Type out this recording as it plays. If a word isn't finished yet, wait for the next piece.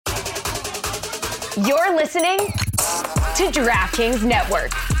You're listening to DraftKings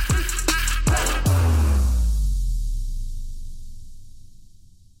Network.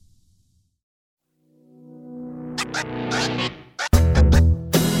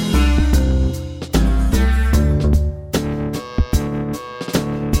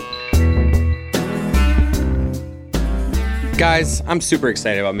 Guys, I'm super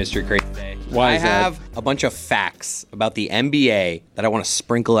excited about Mystery Crate today. Why is I have a bunch of facts about the NBA that I want to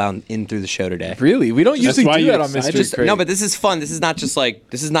sprinkle out in through the show today. Really? We don't usually why do you're that on excited? Mystery Crate. No, but this is fun. This is not just like,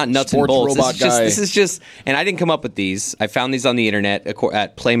 this is not nuts Sports and bolts. robot guy. This is just, and I didn't come up with these. I found these on the internet at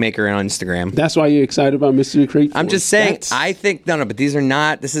Playmaker and on Instagram. That's why you're excited about Mystery Crate? I'm just saying, I think, no, but these are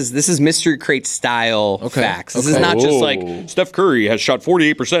not, this is Mystery Crate style facts. This is not just like, Steph Curry has shot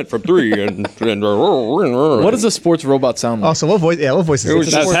 48% from three. What does a sports robot sound like? Also, what voice? Yeah, what voice is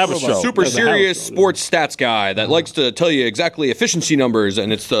it? That's Habit Show. Super That's a serious Habit Show. sports stats guy that likes to tell you exactly efficiency numbers,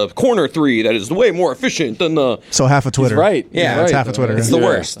 and it's the corner three that is way more efficient than the. So half of Twitter. Right. Yeah, right. it's half of Twitter. It's the Yeah.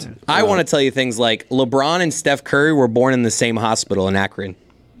 worst. I want to tell you things like LeBron and Steph Curry were born in the same hospital in Akron.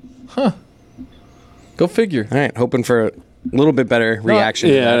 Go figure. All right, hoping for a little bit better reaction.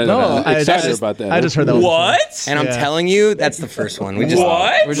 to Yeah, that. no, I excited just- about that. I just heard that one. What? And I'm Yeah. telling you, that's the first one. We just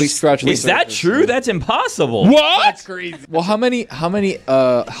What? We're just scratching the Is that surface. true? That's impossible. What? Well, how many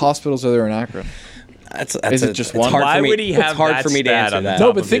hospitals are there in Akron? That's Is it just one? It's hard Why for me, would he it's have hard that for me to stat answer on the that. top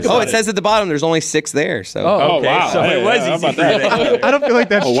No, but of think his about Oh, it. it says at the bottom there's only 6 there. So Oh, Okay, wow. so it was How easy about for you that? to- I don't feel like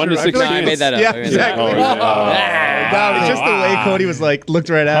that's Oh, 1 to true. 6 I feel No, I like made that up. Yeah, I made that exactly. up. No, it's just the way Cody was like, looked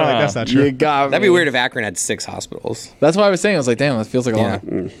right at it. Like, that's not true. You got me. That'd be weird if Akron had 6 hospitals. That's why I was saying. I was like, damn, that feels like a Yeah.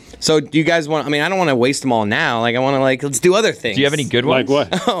 lot. So do you guys want? I mean, I don't want to waste them all now. Like I want to let's do other things. Do you have any good ones? Like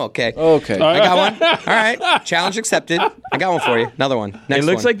what? Oh, okay. Okay. I got one. All right. Challenge accepted. I got one for you. Another one. Next It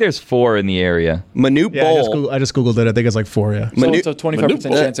looks one. like there's 4 in the area. Manute Yeah, Bowl. I just Googled it. I think it's like 4, yeah. So it's a 25% Manute-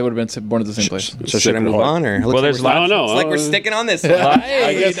 chance it would have been born at the same place. So should I move on or? Well, there's I don't know. It's like we're sticking on this. one.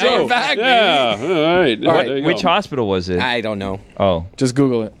 I guess now so. you're back, Yeah. All right. All right, There you Which go. hospital was it? I don't know. Oh. Just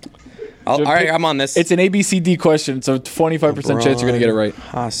Google it. All right, I'm on this. It's an ABCD question, so 25% chance you're going to get it right.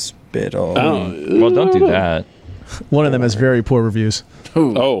 Hospital. Well, don't do that. One of them has very poor reviews.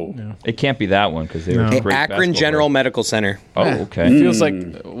 Oh. It can't be that one because they were No. great Akron basketball General players. Medical Center. Oh, okay. It feels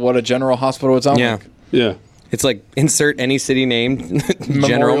like what a general hospital would sound Yeah. like. Yeah. It's like insert any city name.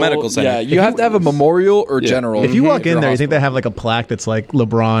 General Medical Center. Yeah, you have to have a memorial or general. If you walk you're in a there, you think they have like a plaque that's like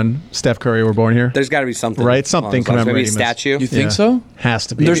LeBron, Steph Curry were born here? There's got to be something. Right, something Maybe a commemorating this. statue. You think Yeah. so? Has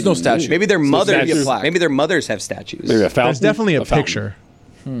to be. There's no statue. Maybe their mothers. statues. Maybe their mothers have statues. Maybe a fountain. There's definitely a fountain. picture.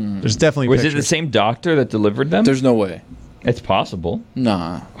 There's definitely Was it pictures. the same doctor that delivered them? There's no way. It's possible.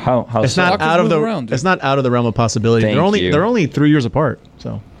 Nah. How It's so? not Doctors out of move the. around, dude. It's not out of the realm of possibility. Thank you. They're only 3 years apart.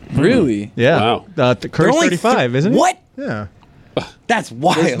 So Really? yeah. Wow. Curry's only 35, isn't it? What? Yeah. That's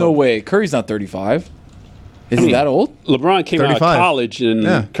wild. There's no way. Curry's not 35. Is he that old? LeBron came out of 35. college and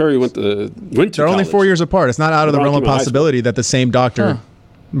Yeah. Curry went to They're only 4 years apart. It's not out of the LeBron realm of came out of high possibility that the same doctor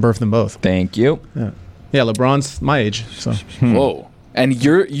birthed them both. Thank you. Yeah, LeBron's my age. So Whoa. And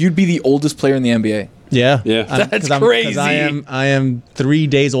you'd be the oldest player in the NBA. yeah, Yeah. That's 'cause crazy. I am 3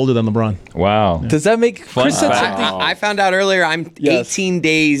 days older than LeBron. Wow. Does that make Chris said fact. something? I found out earlier I'm Yes. 18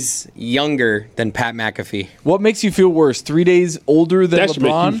 days younger than Pat McAfee. What makes you feel worse? 3 days older than That should make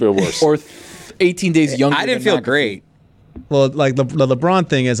you LeBron, feel worse. or 18 days younger? I didn't than feel McAfee? great. Well, like the LeBron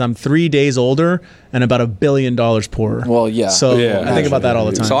thing is, I'm 3 days older and about $1 billion poorer. Well, yeah. So Yeah, I think about that all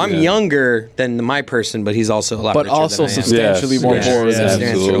the time. So I'm younger than my person, but he's also a lot But richer also than I am. substantially more Yeah. poor. Yeah. than-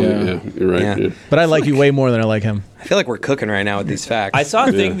 Absolutely. Yeah. Yeah. You're right. Yeah. Yeah. but I like you way more than I like him. I feel like we're cooking right now with these facts. I saw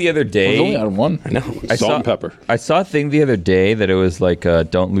a thing the other There's only day. out of one. I know. Salt and pepper. I saw a thing the other day that it was like,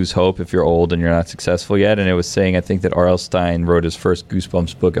 don't lose hope if you're old and you're not successful yet. And it was saying, I think that R.L. Stein wrote his first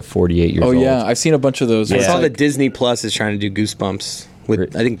Goosebumps book at 48 years Oh old. yeah, I've seen a bunch of those. I where saw it's that like- Disney Plus is trying to do Goosebumps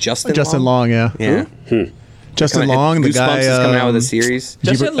with I think Justin Long, yeah. Yeah. Justin Long, the Goosebumps guy is coming out with a series.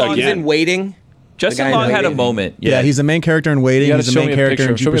 Justin Long, He's in Waiting. Justin the guy Long in had a Waiting. moment. Yeah, he's the main character in Waiting. You gotta He's the show main me a character in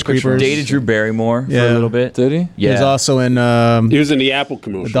picture. Show me a Jeepers picture. Creepers. dated Drew Barrymore for Yeah. a little bit. Did he? He was Yeah. also in He was in the Apple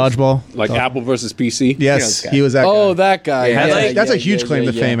commercial. Dodgeball. Like Apple versus PC. Yes, this guy. he was that Oh, guy. that guy. Yeah, Yeah, That's a yeah, huge yeah, claim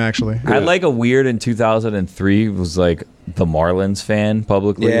yeah, to yeah. fame, actually. I had like a weird in 2003 was like the Marlins fan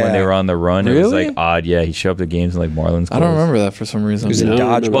publicly when Yeah. they were on the run. It was Really? like odd. Yeah, he showed up to games in like Marlins. I don't clothes. remember that for some reason. He was in No,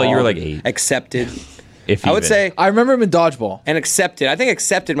 Dodgeball. Well, you were like 8. Accepted. If I would even. say I remember him in Dodgeball. and Accepted. I think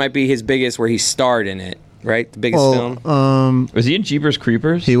Accepted might be his biggest where he starred in it. Right, the biggest film. Was he in Jeepers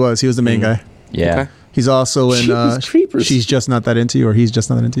Creepers? He was the main guy. Yeah. Okay. He's also in Jeepers Creepers. She's Just Not That Into You, or He's Just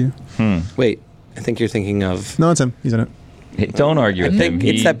Not That Into You. Wait, I think you're thinking of. No, it's him. He's in it. Hey, don't argue with I him. think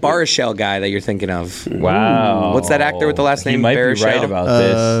it's that Baruchel guy that you're thinking of. Wow. What's that actor with the last name? He might Baruchel? be right about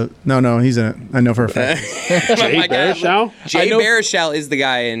this. No, he's in it. I know for a fact. Jay Baruchel? Jay Baruchel is the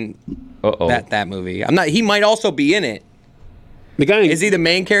guy in Uh-oh. that movie. I'm not. He might also be in it. The guy. Is he the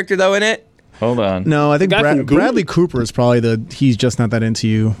main character though in it? Hold on. No, I think guy from Goon? Bradley Cooper is probably the he's just not that into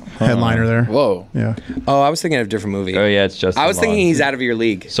you headliner there. Whoa. Yeah. Oh, I was thinking of a different movie. Oh, yeah, it's just. I was thinking he's out of your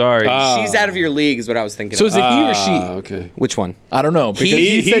league. Sorry. She's out of your league is what I was thinking. So of. is it he or she? Okay. Which one? I don't know. Because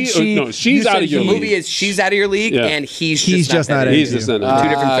He- he said she. no, she's you out said of your The league. movie is she's out of your league Yeah. and he's just not that into He's you. just in Two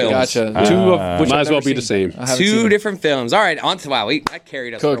different films. Gotcha. Two of which might I've as well never be the seen. same. I haven't seen Two it. different films. All right, on to wow. That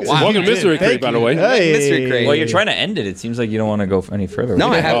carried us Cook. for a while. Welcome to Mystery Crate, by the way. Hey. Mystery Crate. Well, you're trying to end it. It seems like you don't want to go any further. No,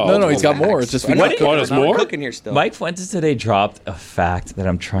 with I it. have. Oh. No, he's got more. It's just we What got did- Oh, there's I'm more? cooking here still. Mike Fuentes today dropped a fact that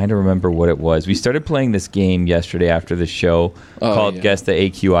I'm trying to remember what it was. We started playing this game yesterday after the show called yeah. Guess the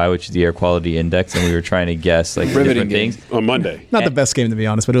AQI, which is the Air Quality Index, and we were trying to guess like Riveting different game. things. On Monday. Not the best game to be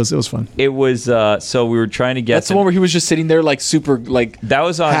honest, but it was fun. It was so we were trying to guess. That's the one where he was just sitting there like super like that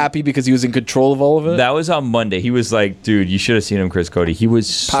was on happy because he was in control of all of it. That was on Monday. He was like, dude, you should have seen him, Chris Cody. He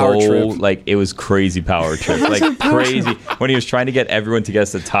was Power so trip. like it was crazy power trip, like crazy. When he was trying to get everyone to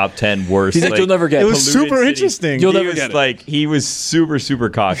guess the top 10 worst. He's like, you'll never get It was polluted super cities. interesting. You'll He never was get it. like he was super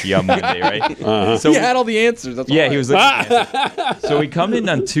cocky on Monday, right? So He had all the answers. That's yeah, why. he was looking at it. So we come in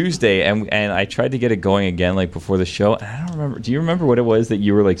on Tuesday, and I tried to get it going again, like before the show. And I don't remember. Do you remember what it was that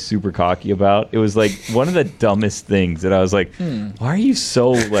you were like super cocky about? It was like one of the dumbest things that I was like, why are you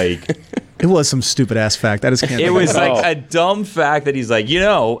so like? It was some stupid ass fact. I just can't. It think was of like a dumb fact that he's like,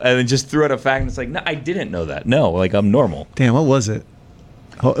 and then just threw out a fact, and it's like, no, I didn't know that. No, like I'm normal. Damn, what was it?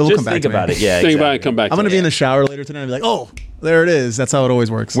 Oh, it will Just come back think to me. about it. Yeah, Think about it. exactly. Come back. I'm to gonna it. be in the shower later tonight and be like, oh, there it is. That's how it always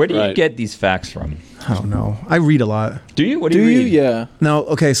works. Where do you Right. get these facts from? I don't know. I read a lot. Do you? What do, Do you you? read? Yeah. No,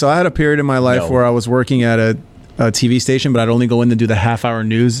 okay. So I had a period in my life No. where I was working at a TV station, but I'd only go in to do the half-hour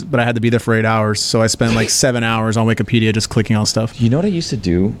news. But I had to be there for 8 hours, so I spent like 7 hours on Wikipedia just clicking on stuff. You know what I used to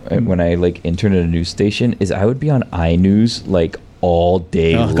do when I like interned at a news station is I would be on iNews like all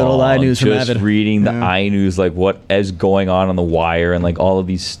day Oh, long, good old iNews from just Avid. reading the Yeah. iNews, like what is going on the wire and like all of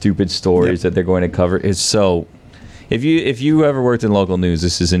these stupid stories that they're going to cover. Is so. If you ever worked in local news,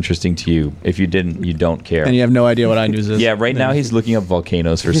 this is interesting to you. If you didn't, you don't care. And you have no idea what iNews is. Yeah, right now he's looking up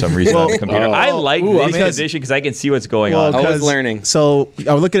volcanoes for some reason on the computer. I like this position because I can see what's going on. I was 'cause- learning. So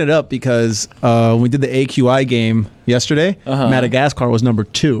I was looking it up because when we did the AQI game yesterday, Madagascar was number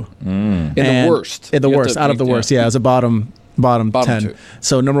 2. In the worst. In the You have worst. to Out of the make- worst. Yeah, it was a bottom 10. 2.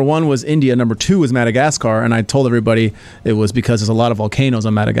 So number 1 was India, number 2 was Madagascar, and I told everybody it was because there's a lot of volcanoes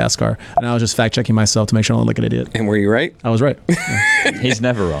on Madagascar. And I was just fact checking myself to make sure I don't look an idiot. And were you right? I was right. He's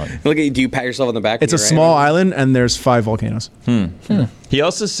never wrong. Look at you. Do you pat yourself on the back? It's a when you're small right? island and there's 5 volcanoes. He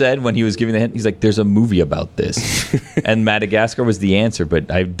also said when he was giving the hint, he's like, "There's a movie about this," and Madagascar was the answer,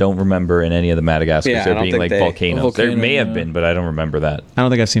 but I don't remember in any of the Madagascars Yeah, I there don't being think like they- volcanoes. There Volcano, may have yeah. been, but I don't remember that. I don't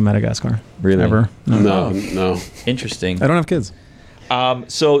think I've seen Madagascar. Really? Ever. No. No. Interesting. I don't have kids.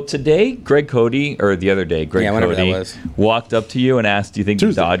 So today, Greg Cody, or the other day, Greg Yeah, whenever Cody that was. walked up to you and asked, "Do you think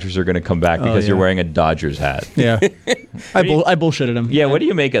Tuesday. the Dodgers are going to come back because you're yeah. wearing a Dodgers hat?" Yeah. I bullshitted him. Yeah. What do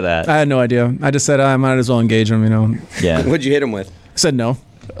you make of that? I had no idea. I just said I might as well engage him, Yeah. What'd you hit him with? I said no.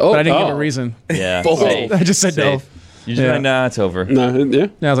 Oh, But I didn't give oh. a reason. Yeah. Bold. Safe. I just said no. Safe. You just Yeah. like, nah, it's over. No. Yeah.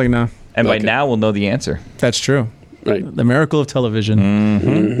 Yeah, I was like, no. And by Okay. now, we'll know the answer. That's true. Right. The miracle of television. I'm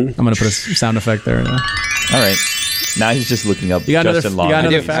going to put a sound effect there. Yeah. All right. Now he's just looking up You got Justin Long. another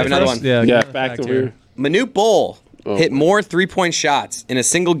I do. fact I have another for us? one. Yeah, Yeah. give another Back fact over here. Manute Bol hit more 3-point shots in a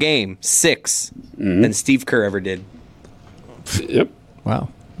single game, 6, than Steve Kerr ever did. Yep. Wow.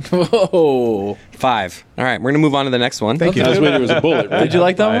 Whoa. 5. All right, we're gonna move on to the next one. Thank you. That was when it was a bullet. Right? Did you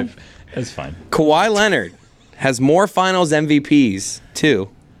like that one? That's fine. Kawhi Leonard has more Finals MVPs, 2,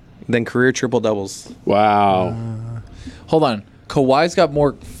 than career triple doubles. Wow. Hold on. Kawhi's got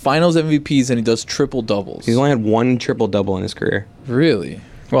more Finals MVPs than he does triple doubles. He's only had 1 triple double in his career. Really?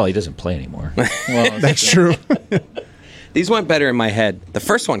 Well, he doesn't play anymore. Well, That's true. These went better in my head. The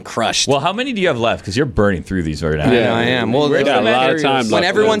first one crushed. Well, how many do you have left? Because you're burning through these right now. I know I am. Well, We got a lot of time when left.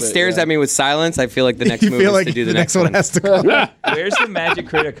 everyone A little bit, stares at me with silence, I feel like the next you move feel is like to do the next one has to come. Where's the Magic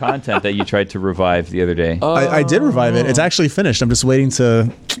Creator content that you tried to revive the other day? I did revive it. It's actually finished. I'm just waiting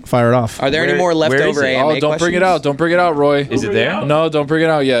to fire it off. Are there any Where- more where is leftover it? AMA Oh, don't bring it questions? out. Don't bring it out, Roy. Is it there? No, don't bring it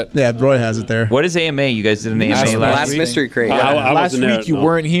out yet. Yeah, Roy has it there. What is AMA? You guys did an AMA Last, last week? mystery crate. I Last wasn't there, week you no.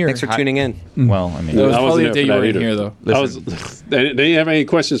 weren't here. Thanks for tuning in. Well, I mean, That was I probably wasn't the day there you for weren't that here, either. though. They didn't have any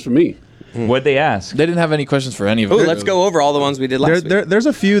questions for me. What'd they ask? They didn't have any questions for any of Ooh, it. let's go over all the ones we did last week. There's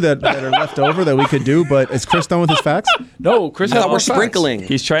a few that are left over that we could do, but is Chris done with his facts? No, Chris. I had thought all we're facts. sprinkling.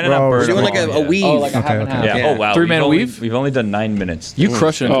 He's trying to Bro, not we're burn We're doing them like all. a weave. Oh, like a Okay, half and okay. half. Yeah. Yeah. Oh wow. 3-man We've weave? We've only done 9 minutes. You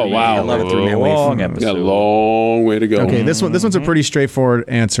crushed it. Oh wow. I love a 3-man wave. Long Got a episode. long way to go. Okay, this one's a pretty straightforward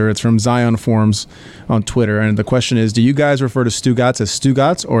answer. It's from Zion Forms on Twitter, and the question is: do you guys refer to Stugotz as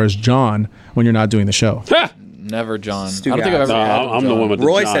Stugotz or as John when you're not doing the show? Never John. Stu I don't think I've ever No, had I'm the John. one with the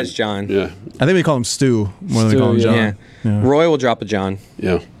Roy John. says John. Yeah. I think we call him Stu more than we Stu, call him John. Yeah. Roy will drop a John.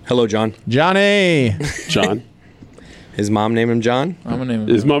 Yeah. Hello, John. Johnny. John. His mom named him John. I'm gonna name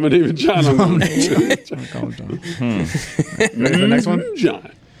Is Mama David John? I'm Call him John. Ready for the next one?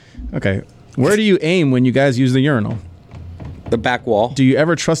 John. Okay. Where do you aim when you guys use the urinal? The back wall. Do you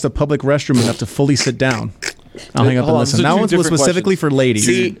ever trust a public restroom enough to fully sit down? I'll hang up and Hold on, listen. those are That two one's different specifically for ladies.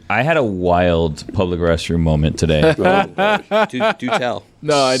 See, I had a wild public restroom moment today. do tell.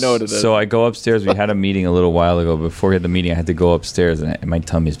 No, I know what it is. So I go upstairs. We had a meeting a little while ago. Before we had the meeting, I had to go upstairs, and my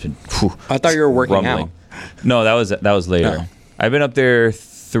tummy's been. Whew, I thought you were working rumbling. out. No, that was later. Oh. I've been up there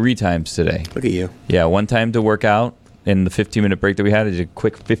 3 times today. Look at you. Yeah, one time to work out. In the 15-minute break that we had, I did a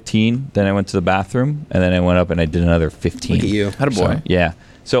quick 15. Then I went to the bathroom, and then I went up and I did another 15. Look at you. Had a boy. Yeah.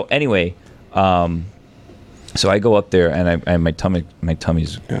 So anyway, so I go up there and my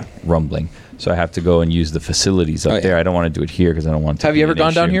tummy's rumbling. So I have to go and use the facilities up Oh, yeah. there. I don't want to do it here because I don't want to. Have be you ever an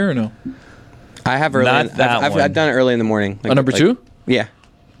gone down issue. here or no? I have early. Not that I've one. done it early in the morning. Like, Number 2? Yeah.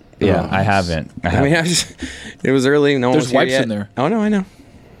 Yeah, I haven't. I mean, it was early. No one There's was here wipes yet. in there. Oh no, I know.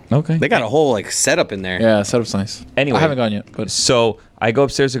 Okay. They got a whole like setup in there. Yeah, setup's nice. Anyway. I haven't gone yet, but So I go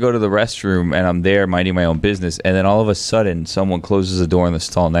upstairs to go to the restroom, and I'm there minding my own business, and then all of a sudden, someone closes the door in the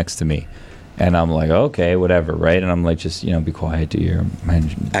stall next to me, and I'm like, okay, whatever, right? And I'm like, just be quiet, do your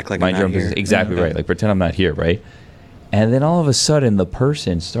mind Act like mind I'm your not own business. here. Exactly right. Like pretend I'm not here, right? And then all of a sudden, the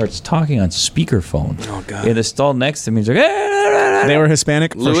person starts talking on speakerphone Oh, God. in the stall next to me. He's like, "Eh." They were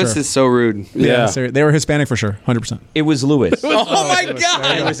Hispanic for Lewis sure. is so rude. Yeah. They were Hispanic for sure, 100%. It was Lewis. Oh my It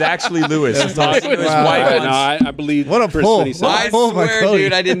God. was actually Lewis talking to his Wow. wife. I, on no, I believe What a Chris pull. when he said I it. Oh, my swear, Cody.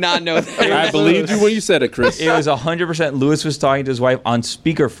 dude, I did not know that. I believed you when you said it, Chris. It was 100% Lewis was talking to his wife on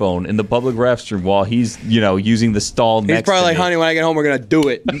speakerphone in the public restroom while he's, using the stall He's next probably to like, me. honey, when I get home, we're gonna do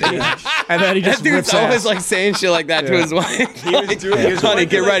it. And then he just That dude's rips always ass. like saying shit like that to his wife. He was Honey,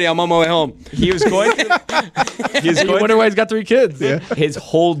 get ready. I'm on my way home. He was going through, he was you going wonder why he's got 3 kids. Yeah. his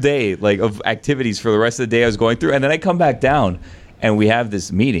whole day of activities for the rest of the day I was going through, and then I come back down and we have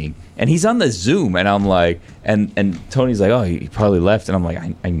this meeting and he's on the Zoom and I'm like and Tony's like, oh, he probably left, and I'm like,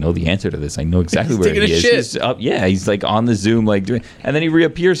 I know the answer to this. I know exactly He's where taking he a is. shit. He's up, he's like on the Zoom like doing, and then he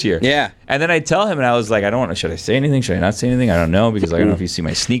reappears here. Yeah. And then I tell him and I was like, I don't want to, should I say anything? Should I not say anything? I don't know, because like, I don't know if you see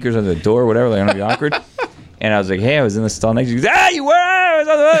my sneakers under the door or whatever, like I don't want to be awkward. And I was like, hey, I was in the stall next to you. He goes, you were? And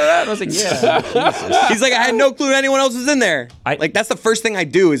I was like, yeah. Jesus. He's like, I had no clue anyone else was in there. I- Like, that's the first thing I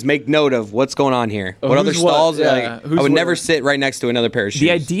do is make note of what's going on here. What other who's what? stalls? Yeah, Like, who's I would never where? sit right next to another pair of shoes. The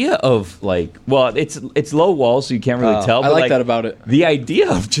idea of like, well, it's low walls, so you can't really tell. I But like that about it. The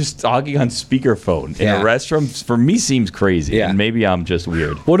idea of just talking on speakerphone in Yeah. a restaurant for me seems crazy. Yeah. And maybe I'm just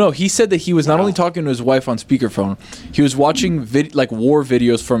weird. Well, no, he said that he was not only talking to his wife on speakerphone, he was watching war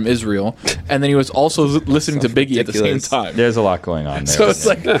videos from Israel, and then he was also listening to Biggie at the same ridiculous. time. There's a lot going on there. So it's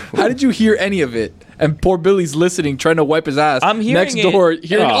like, how did you hear any of it? And poor Billy's listening, trying to wipe his ass. I'm hearing next it. door,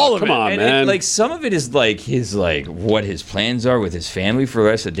 hearing Oh, all of come it. on. and man. like some of it is like his what his plans are with his family for the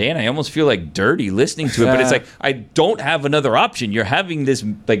rest of the day, and I almost feel like dirty listening to it. But it's Yeah. like I don't have another option. You're having this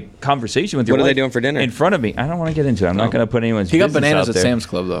like conversation with your What are they wife doing for dinner? in front of me. I don't want to get into it. I'm not going to put anyone's. He got business bananas out at there. Sam's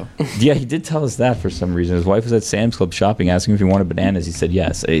Club, though. Yeah, he did tell us that for some reason. His wife was at Sam's Club shopping, asking if he wanted bananas. He said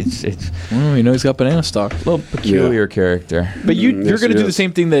yes. It's He's got banana stock. a little peculiar character. But you're yes, going to he do the is.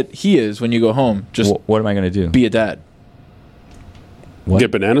 same thing that he is when you go home. Just What am I going to do? be a dad.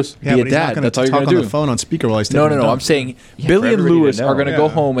 Get bananas? Yeah, Be a but he's not dad. going That's all to you're talk gonna on do. the phone on speaker while he's taking No, a dump. I'm saying for Billy and everybody to Lewis know. are going to go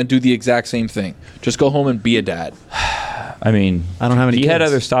Yeah. home and do the exact same thing. Just go home and be a dad. I mean, I don't have any He had kids.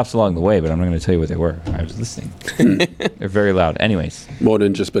 other stops along the way, but I'm not going to tell you what they were. I was listening. They're very loud. Anyways, More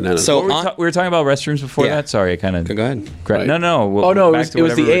than just bananas. So- we were talking about restrooms before Yeah. that. Sorry, I kind of. Go ahead. Right. No. Oh no, back it to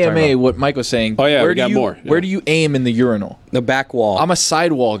was whatever the we were talking AMA. about. What Mike was saying. Oh, yeah, where we do got you, more, yeah. Where do you aim in the urinal? The back wall. I'm a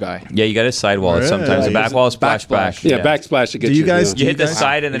sidewall guy. Yeah, you got a sidewall. Really? Sometimes the back wall is splash back. yeah, backsplash to get Do you guys- You hit the guys-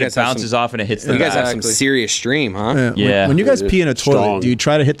 side and then you it guys have bounces some- off and it hits the you guys back. have some serious stream, huh? When- Yeah. When you guys pee in a toilet, Strong. do you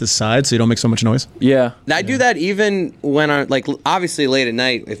try to hit the side so you don't make so much noise? Yeah. I do that even when I'm like, obviously late at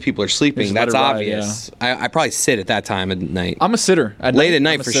night if people are sleeping. Just let That's it ride, obvious. I probably sit at that time of night. I'm a sitter. Late at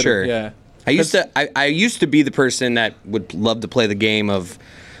night I'm a for sitter, sure. Yeah. I used to be the person that would love to play the game of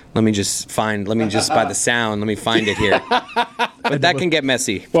Let me just by the sound. Let me find it here. But that can get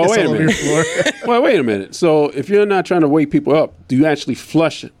messy. Well, wait a all over minute. your floor. Well, wait a minute. So if you're not trying to wake people up, do you actually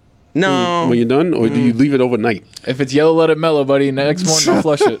flush it No. when you're done, or do you leave it overnight? If it's yellow, let it mellow, buddy. Next morning, don't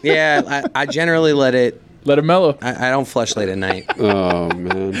flush it. Yeah, I generally let it. Let it mellow. I don't flush late at night. Oh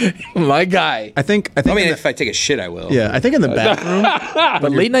man. My guy. I think. I mean, if I take a shit, I will. Yeah, I think in the bathroom.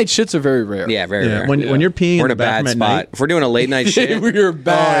 But late night shits are very rare. Yeah, very Yeah, rare. when you're peeing We're in in the a bad bathroom at spot. night. If we're doing a late night shit, We're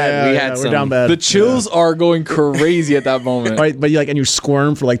bad. we had we're some- down bad. The chills are going crazy at that moment. Right, but you and you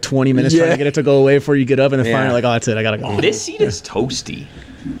squirm for like 20 minutes trying Yeah. to get it to go away before you get up, and then Yeah. finally like, oh, that's it, I gotta go. This seat is toasty.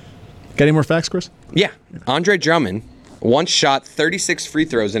 Got any more facts, Chris? yeah. Andre Drummond once shot 36 free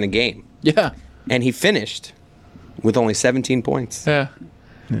throws in a game, Yeah. and he finished with only 17 points. Yeah.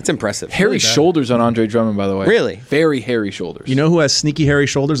 It's impressive. Hairy shoulders on Andre Drummond, by the way. Really? Very hairy shoulders. You know who has sneaky hairy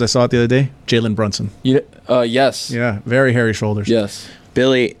shoulders? I saw it the other day. Jalen Brunson. Yes. Yeah, very hairy shoulders. Yes.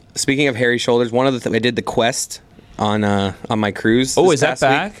 Billy, speaking of hairy shoulders, one of the I did the Quest on my cruise. Oh, this is that past week.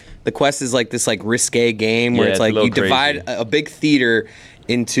 back? The Quest is like this risque game where Yeah, it's it's a like little you divide crazy. a big theater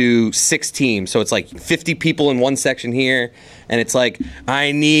into 6 teams. So it's like 50 people in one section here, and it's like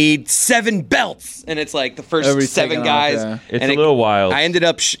I need 7 belts, and it's like the first Everybody's 7 taking off, guys. yeah. It's and a little wild. I ended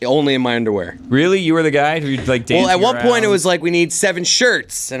up only in my underwear. Really? You were the guy who like dancing Well, at one point it around? was like we need 7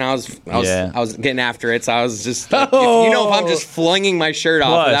 shirts, and I was getting after it. So I was just if I'm just flinging my shirt off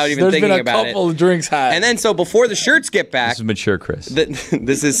Plus, without even There's thinking been a about couple it. of drinks had. And then so before the shirts get back, This is mature Chris.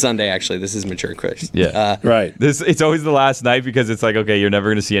 this is Sunday actually. This is mature Chris. Yeah. Right. It's always the last night because it's like, okay, you're never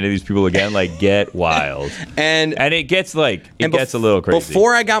gonna see any of these people again. Like, get wild. And it gets like it and gets a little crazy.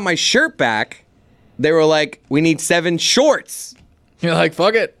 Before I got my shirt back, they were like, "We need 7 shorts." You're like,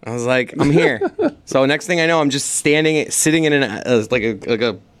 fuck it. I was like, "I'm here." So next thing I know, I'm just sitting in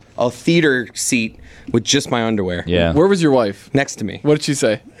a theater seat with just my underwear. yeah. Where was your wife? Next to me. What did she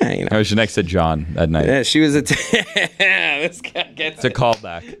say? Yeah, you know. I was next to John that night. Yeah, she was this guy gets It's a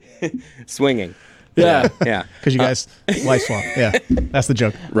callback. swinging. Yeah. Yeah. Because you guys wife swap. Yeah, that's the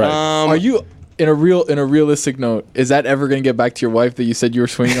joke. Right. Are you in a realistic note? Is that ever going to get back to your wife that you said you were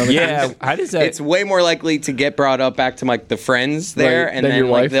swinging on the Yeah. cruise? How does that? It's way more likely to get brought up back to like the friends there, Right, and than then your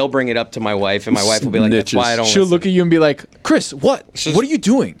like wife? they'll bring it up to my wife, and my wife will be like, "That's Snitches. why I don't." She'll listen." look at you and be like, Chris, what? What are you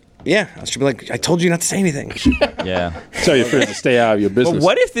doing? Yeah, she'll be like, "I told you not to say anything." yeah. Tell your friends to stay out of your But business.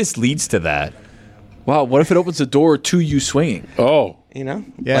 what if this leads to that? Wow, what if it opens the door to you swinging? Oh. You know?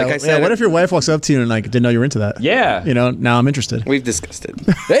 Yeah, Like I said, what if your wife walks up to you and like didn't know you were into that? Yeah. You know, now I'm interested. we've discussed it?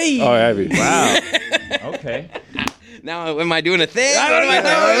 Hey! Oh, heavy. Wow. Okay. Now, am I doing a thing? What am I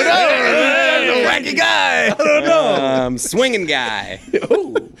doing? Wacky guy. I don't know. Swinging guy.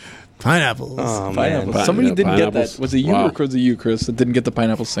 Pineapples. Oh, man. Pineapple. Somebody didn't get pineapples. that. Was it you Wow. or was it you, Chris, that didn't get the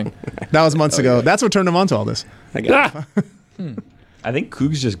pineapple thing? That was months ago. That's what turned him on to all this. I got it. I think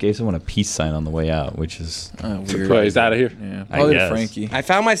Cougs just gave someone a peace sign on the way out, which is Weird. Right, he's out of here. Yeah, I probably guess. Frankie. I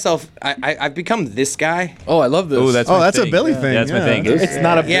found myself. I've become this guy. Oh, I love this. oh, that's Oh, my that's a thing. Billy thing. That's my yeah. thing. It's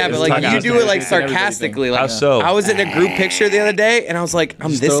not a. Yeah, it's but like not you a- do it like it's an everybody sarcastically. thing. Like How so? I was in a group picture the other day, and I was like,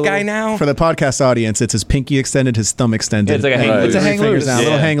 "I'm this Still- guy now." For the podcast audience, it's his pinky extended, his thumb extended. Yeah, it's like a hang Right. loose. It's a hang Fingers loose. down, a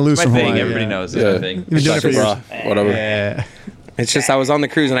little Yeah. hang loose My from thing. Hawaii. Everybody knows it's Yeah. my thing. You've been doing it for Bra, years. whatever. Yeah. It's just I was on the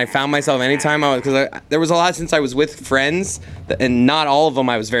cruise and I found myself anytime I was because there was a lot since I was with friends and not all of them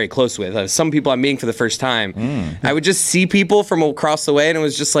I was very close with. Some people I'm meeting for the first time. I would just see people from across the way and it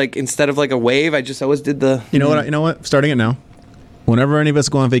was just like instead of like a wave, I just always did the. You know what? You know what? Starting it now. Whenever any of us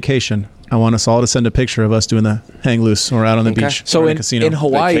go on vacation, I want us all to send a picture of us doing the hang loose or out on the Okay. beach. So or in a casino. in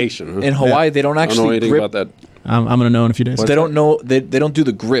Hawaii, Vacation, huh? in Hawaii, they don't I don't know actually anything grip. about that. I'm gonna know in a few days. They don't know. They don't do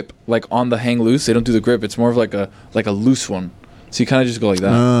the grip like on the hang loose. They don't do the grip. It's more of like a loose one. So you kind of just go like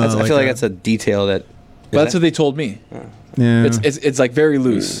that. I feel like that's a detail that. But that's what they told me. Yeah. It's like very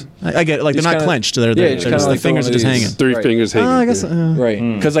loose. I get it. Like Just they're not kinda- clenched. They're, yeah, they're just just kinda like like fingers are just throwing hanging. these- Three Right. fingers Oh, hanging. I guess.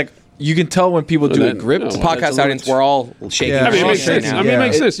 Right. Because like you can tell when people do then- it gripped. no. it's a podcast little audience, tr- we're all shaking. Yeah. I mean, it our makes heads right sense. now. I mean, it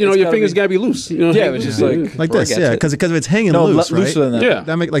makes Yeah. sense. You know, It's your gotta fingers be- gotta be loose. You know, Yeah, hang it's loose. just like Like Or this, gets yeah, it. because if it's hanging no loose, right? looser than that. Yeah.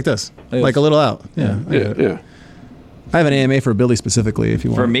 That make like this, Yes. like a little out. Yeah. Yeah. I have an AMA for Billy specifically, if you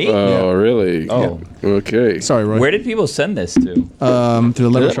want. For me? Oh, really? Oh. Okay. Sorry, Roy. Where did people send this to? Through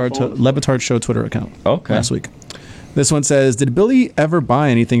the Levitard Show Twitter account. Okay. Last week. This one says, "Did Billy ever buy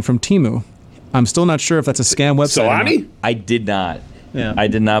anything from Temu? I'm still not sure if that's a scam website." or not." Solani? I did not. Yeah. I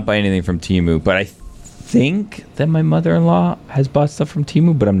did not buy anything from Temu, but I think that my mother-in-law has bought stuff from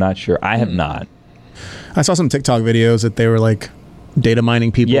Temu, but I'm not sure. I have not. I saw some TikTok videos that they were like data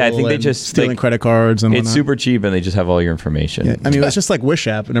mining people. Yeah, I think they and just, stealing like, credit cards and It's whatnot. super cheap, and they just have all your information. Yeah, I mean, it's just like Wish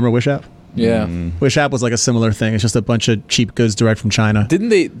app. Remember Wish app? Yeah. Wish app was like a similar thing. It's just a bunch of cheap goods direct from China. Didn't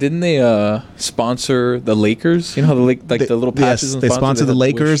they sponsor the Lakers? You know how the the little patches. Yes, they sponsored the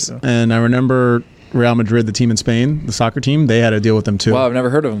Lakers, and I remember Real Madrid, the team in Spain, the soccer team. They had a deal with them too. Wow, I've never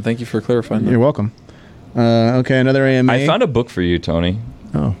heard of them. Thank you for clarifying that. You're welcome. Okay, another AMA. I found a book for you, Tony.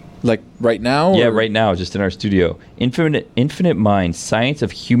 Oh, Like right now? Yeah, or- right now, just in our studio. Infinite Mind, Science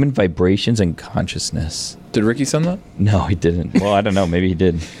of Human Vibrations and Consciousness. Did Ricky send that? No, he didn't. Well, I don't know. Maybe he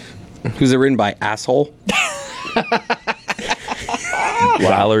did. Who's it written by? Asshole?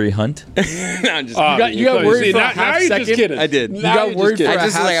 Valerie Hunt. No, I'm just You got worried for a now half you're second? just kidding. I did. You got worried for I a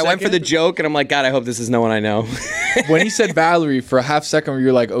just half like I went for the second? joke, and I'm like, God, I hope this is no one I know. When he said Valerie for a half second, where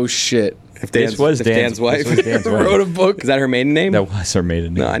you're like, oh shit. If This was Dan's wife. This was Dan's wife. Wrote a book. Is that her maiden name? That was her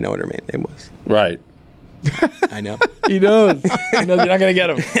maiden name. No, I know what her maiden name was. Right. I know. He knows. He knows you're not gonna get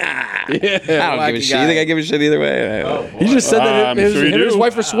him. I don't give a shit. You think I give a shit either way? He just said that I'm his, sure you him and his do.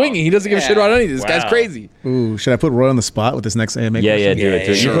 wife are swinging. He doesn't give a shit about any of this. This guy's Wow. crazy. ooh, should I put Roy on the spot with this next AMA? Yeah, question? do it.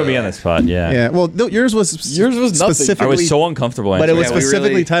 Yeah, You put me on the spot. Yeah. Yeah. Well, yours was Yours was nothing. specifically, I was so uncomfortable. but it was Yeah, we specifically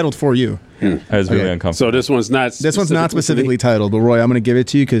really- titled for you. I was really Okay. uncomfortable. So this one's not. This one's not specifically titled, but Roy, I'm going to give it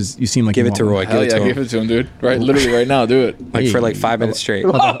to you because you seem like Give you it to want Roy. one. Hell Give it yeah, to give him. it to him, dude. Right, literally right now, do it. Like for like 5 minutes straight.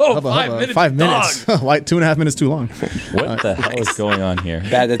 Hubba, 5 hubba. minutes. 5 minutes. Why 2.5 minutes too long? What the hell is going on here?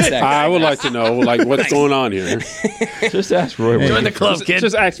 Bad at sex. I would like to know, like, what's going on here. Just ask Roy. Join the club, kid.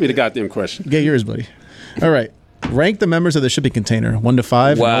 Just ask me the goddamn question. Get yours, buddy. All right. Rank the members of the shipping container 1 to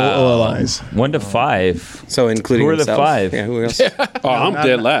 5. Wow. No OLIs. 1 to 5. So including Who are the himself. 5? Yeah, who else? Oh, I'm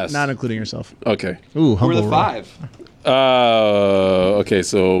dead last. Not including yourself. Okay. Ooh, humble Roy. Okay,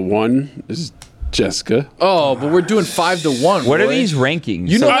 so 1 is Jessica. Oh, but we're doing 5 to 1. What are Roy. these rankings?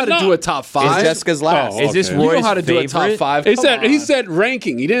 You know So- how to do a top 5? Is Jessica's last. Oh, Is this okay. You know Roy's how to do a top favorite? 5? He said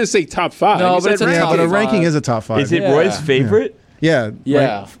ranking. He didn't say top 5. No, he but it's said a Yeah, top but a five. ranking is a top 5. Is it Yeah. Roy's favorite? Yeah.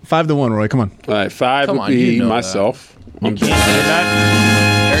 Yeah. Like 5 to 1, Roy. Come on. All right, 5 Come would on, be you know myself. You can't.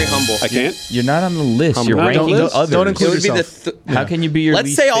 Very humble. I can't. You're not on the list. You're Not on the ranking list. others. Don't It include would be yourself. How can you be your Let's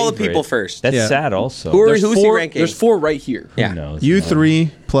least say all the favorite? people first. That's Yeah. sad also. Who's he four, ranking? There's 4 right here. Yeah. Who knows? You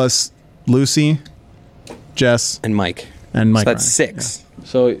 3 plus Lucy, Jess, And Mike. and Mike. So that's Ryan. 6.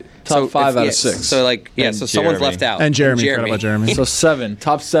 So top So 5 if- out yeah, of 6. So like, yeah, And so someone's Jeremy. left out. And Jeremy. Forgot about Jeremy. So 7.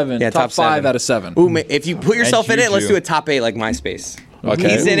 Top 7. Yeah, top 5 7. out of 7. Ooh, if you put yourself in it, let's Juju. do a top 8 like MySpace.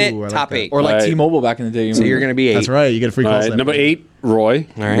 Okay. He's in it, Ooh, I like top that. 8. Or like Right. T-Mobile back in the day. So you're going to be 8. That's right. You get a free All call. right, slip. number 8, Roy.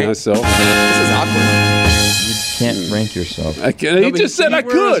 All right. Myself. This is awkward. Can't rank yourself. I can't, he but just he- said I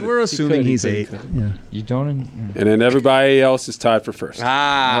could. We're assuming he's could, 8. Yeah. You don't. And then everybody else is tied for first. Oh,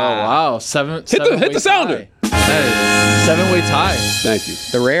 Ah, wow. 7. Hit the sounder. 7-way tie. Thank you.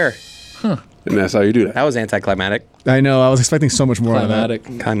 the rare. And that's how you do that. That was anticlimactic. I know. I was expecting so much more out of that.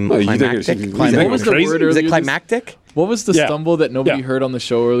 Climatic. Oh, you think Climactic. it's- you Is think it- I'm What was the crazy? word Is it earlier this- climactic? What was the Yeah. stumble that nobody Yeah. heard on the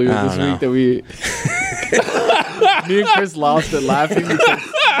show earlier I this don't week that we... Me and Chris lost it laughing because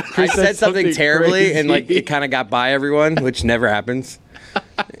I Chris said something terribly and like crazy. it kind of got by everyone, which never happens.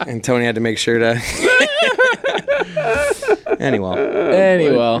 And Tony had to make sure to. Anyway,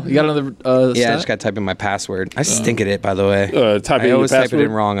 Anyway, you got another yeah, I stat? just got to type in my password. I stink at it, by the way. Type in I your always type it password.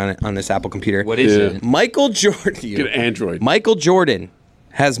 in wrong on this Apple computer. What is Yeah. it? Michael Jordan. Get an Android. Michael Jordan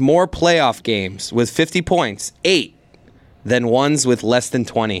has more playoff games with 50 points, 8, than ones with less than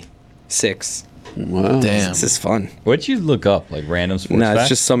 20, 6. Wow. Damn. This is fun. What'd you look up? Like random sports No, it's facts?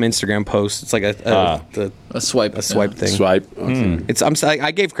 just some Instagram post. It's like a A swipe. a swipe thing. Swipe. Okay. It's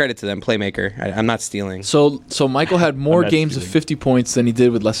I gave credit to them, Playmaker. I'm not stealing So Michael had more not games of stealing. 50 points than he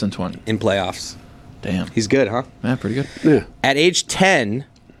did with less than 20. in playoffs. Damn. He's good, huh? Yeah, pretty good. Yeah. At age 10,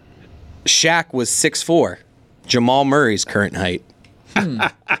 Shaq was 6'4", Jamal Murray's current height.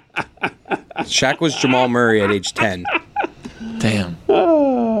 Shaq was Jamal Murray at age 10. Damn.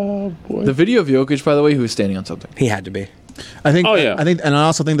 Oh, boy. The video of Jokic, by the way, who was standing on something. He had to be. I think. Oh, yeah. and I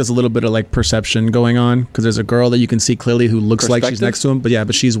also think there's a little bit of like perception going on because there's a girl that you can see clearly who looks like she's Perspective? next to him,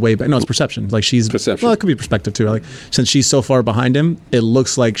 but she's way back. No, it's perception. Like she's Perception. Well, it could be perspective too. Like since she's so far behind him, it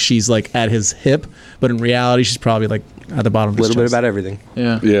looks like she's like at his hip, but in reality, she's probably like at the bottom of A his little bit chest. about everything.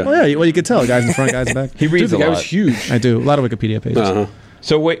 Yeah. Yeah. Well, yeah. Well, you could tell guys in the front, guys in the back. He Dude, reads the a guy lot. was huge. I do a lot of Wikipedia pages. Uh-huh.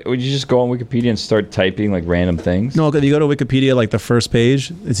 So wait, would you just go on Wikipedia and start typing like random things? No, if you go to Wikipedia, like the first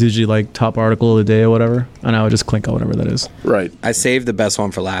page, it's usually like top article of the day or whatever, and I would just click on whatever that is. Right. I saved the best one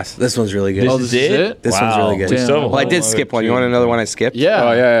for last. This one's really good. This Oh, is this is it? This one's really good. We Damn. still have a Well, I whole did other skip one. You two. want another one I skipped? Yeah.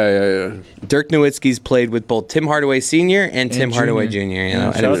 Oh, yeah. Dirk Nowitzki's played with both Tim Hardaway Sr. and Tim Hardaway Jr. You know,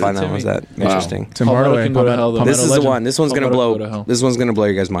 I Shout didn't out find to that one was that Wow. interesting. Tim Palmetto Hardaway. can go to hell, though. This is the legend. one. This one's gonna Palmetto go to blow. hell. This one's gonna blow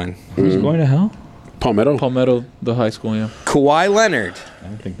your guys' mind. Who's going to hell? Palmetto. Palmetto, the high school, yeah. Kawhi Leonard I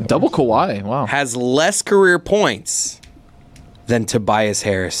don't think that Double Kawhi. Wow. has less career points than Tobias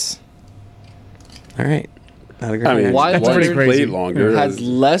Harris. All right. Not a great I mean, answer. Why that's Leonard pretty played longer. has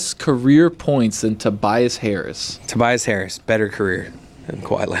less career points than Tobias Harris. Tobias Harris, better career than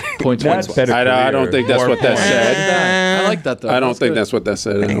Kawhi Leonard. Points That's wise. better. I don't think that's More what that points. said. I like that though. I don't think that's what that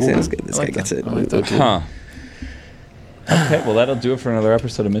said. That's good. This guy like gets that. it. I like that. Huh. Okay, well that'll do it for another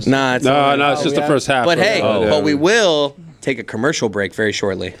episode of Mr. Nah, it's No, it's just the first half. But of hey, it. but we will take a commercial break very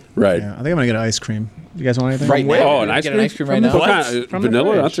shortly. Right. Yeah, I think I'm gonna get an ice cream. You guys want anything? Right now. Oh, an You ice get cream? an ice cream right now. What kind? From the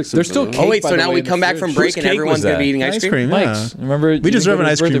Vanilla? fridge. I'll take some There's still vanilla. Oh wait, Cake, by so the now way, we in the come back fridge. from break Whose and cake everyone's was gonna that? be eating Ice cream. Mike's. Yeah. Remember? We just you have an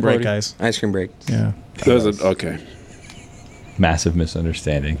made ice his cream birthday break, party? guys. ice cream break. Yeah. Okay. Massive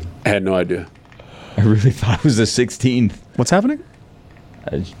misunderstanding. I had no idea. I really thought it was the 16th. What's happening?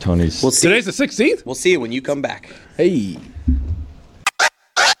 Tony's. We'll see. Today's the 16th? We'll see it when you come back. Hey.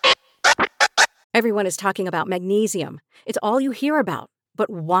 Everyone is talking about magnesium. It's all you hear about. But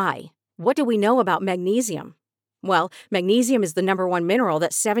why? What do we know about magnesium? Well, magnesium is the number one mineral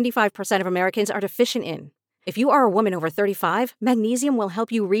that 75% of Americans are deficient in. If you are a woman over 35, magnesium will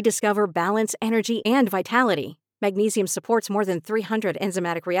help you rediscover balance, energy, and vitality. Magnesium supports more than 300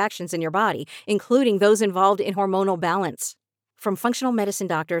 enzymatic reactions in your body, including those involved in hormonal balance. From functional medicine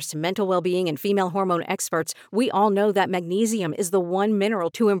doctors to mental well-being and female hormone experts, we all know that magnesium is the one mineral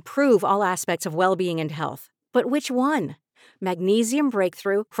to improve all aspects of well-being and health. But which one? Magnesium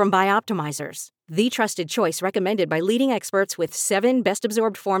Breakthrough from Bioptimizers, the trusted choice recommended by leading experts with 7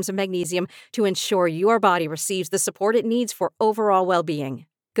 best-absorbed forms of magnesium to ensure your body receives the support it needs for overall well-being.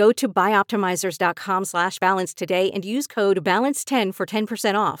 Go to bioptimizers.com/balance today and use code BALANCE10 for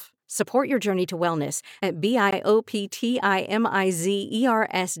 10% off. Support your journey to wellness at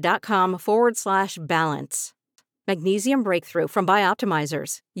bioptimizers.com/balance. Magnesium Breakthrough from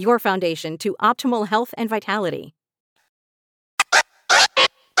Bioptimizers, your foundation to optimal health and vitality.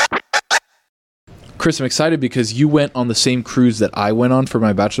 Chris, I'm excited because you went on the same cruise that I went on for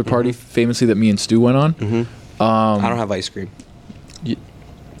my bachelor party, famously that me and Stu went on. I don't have ice cream.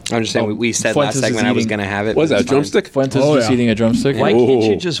 I'm just saying we said Fuentes last is segment I was eating- going to have it. What is but that, a it's fine. drumstick? Fuentes Oh, just yeah. eating a drumstick. Why can't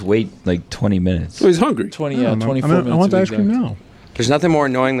you Oh. just wait like 20 minutes? Oh, he's hungry. 24 minutes. I want to the be ice cream exact. now. There's nothing more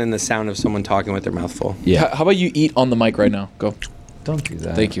annoying than the sound of someone talking with their mouth full. Yeah. How about you eat on the mic right now? Go. Don't do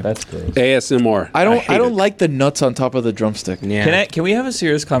that. Thank you. That's gross. ASMR. I don't hate it. like the nuts on top of the drumstick. Yeah. Can we have a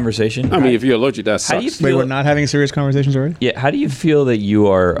serious conversation? I mean, if you're allergic, that How do you sucks. Wait, feel? we're not having serious conversations already? Yeah. How do you feel that you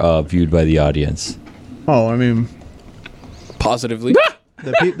are viewed by the audience? Oh, I mean, Positively.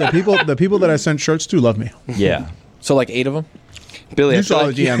 the people that I sent shirts to love me. Yeah. So like 8 of them? Billy, I You feel saw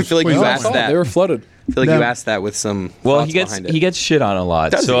like, the DMs. I feel like Wait, you no, asked no, that. They were flooded. I feel like Them. you asked that with some Well, thoughts behind it. he gets shit on a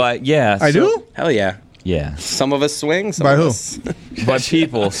lot. Does so he? I I do? Hell yeah. Yeah. Some of us swing. Some By of who? us. By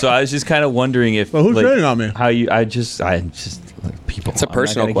people. So I was just kind of wondering if. Well, who's like, shitting on me? How you? I just like, people. It's a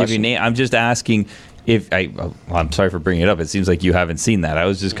personal I'm not gonna give you question. name. I'm just asking if I. Well, I'm sorry for bringing it up. It seems like you haven't seen that. I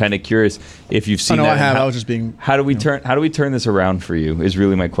was just kind of curious if you've seen I know that. I have. How, I was just being. How do we turn this around for you? Is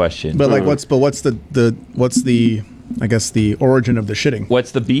really my question. But like, what's the I guess the origin of the shitting?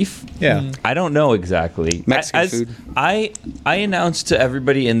 What's the beef? Yeah. I don't know exactly. Mexican food. I announced to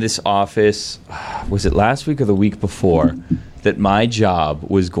everybody in this office, was it last week or the week before, that my job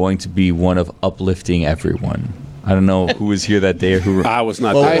was going to be one of uplifting everyone. I don't know who was here that day or who. I was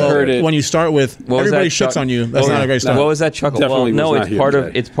not Well, there. I heard it. When you start with What was everybody that, shits Chuck? on you, that's What not a great start. What was that chuckle? Definitely well, no, was not it's here part today.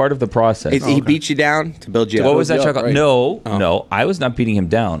 of it's part of the process. He beat you down to build you up. What was that Yeah, chuckle? right. No, I was not beating him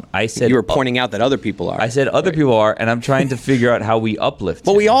down. I said You were pointing out that other people are. I said other people are, and I'm trying to figure out how we uplift.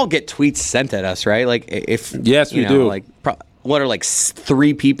 But him. we all get tweets sent at us, right? Like if Yes, we you know, do. Like what are like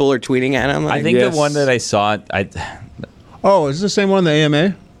 3 people are tweeting at him? Like, I think Yes. the one that I saw, Oh, is this the same one, the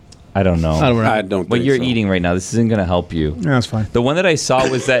AMA? I don't know. I don't know. I don't What think you're so. eating right now, this isn't going to help you. Yeah, that's fine. The one that I saw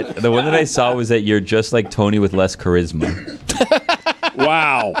was that you're just like Tony with less charisma.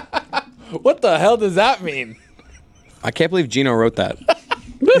 Wow. What the hell does that mean? I can't believe Gino wrote that.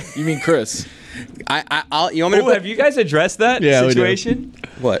 You mean Chris? I'll, you want me to Oh, put, have you guys addressed that Yeah, we do. situation?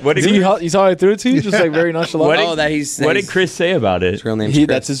 what? What did See, you saw I threw it to you? Just like very nonchalant. What did- Oh, that he's what did Chris say about it? His real name's He,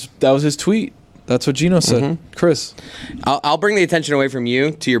 Chris. that was his tweet. That's what Gino said. Chris. I'll bring the attention away from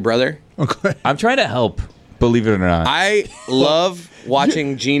you to your brother. Okay. I'm trying to help, believe it or not. I love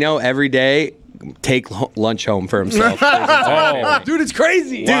watching Gino every day take lunch home for himself. Dude, it's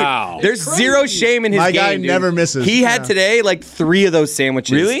crazy. Wow. There's zero shame in his My game. guy dude. never misses. He had Yeah. today like 3 of those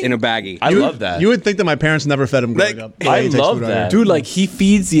sandwiches Really? in a baggie. I love that. You would think that my parents never fed him growing Like, up. I He takes love food out that. here. Dude, like he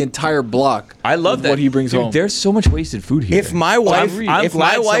feeds the entire block. I love with that. what he brings Dude, home. There's so much wasted food here. If my wife, I'm if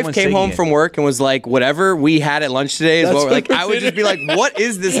glad my wife someone's came saying home it. from work and was like, "Whatever we had at lunch today is That's what," what like we're I would just be like, "What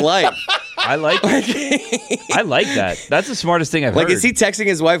is this life?" I like that. That's the smartest thing I've Like, heard. is he texting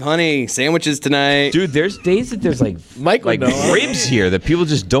his wife, honey, sandwiches tonight? Dude, there's days that there's like Mike would know. ribs here that people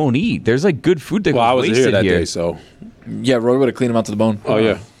just don't eat. There's like good food that Well, I goes wasn't wasted here that day, so. Yeah, Roy would have cleaned him out to the bone. Oh,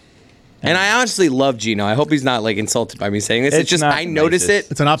 yeah. And I honestly love Gino. I hope he's not like insulted by me saying this. It's just not I the notice nicest.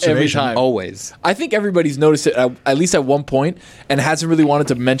 it It's an observation. time. always. I think everybody's noticed it at least at one point and hasn't really wanted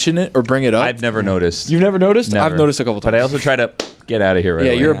to mention it or bring it up. I've never noticed. You've never noticed? Never. I've noticed a couple times. But I also try to get out of here right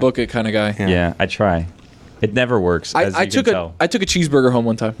yeah, away. you're a book it kind of guy. Yeah, I try. It never works. as I you took can a tell. I took a cheeseburger home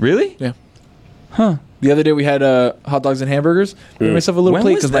one time. Really? Yeah. The other day we had hot dogs and hamburgers. Made myself a little When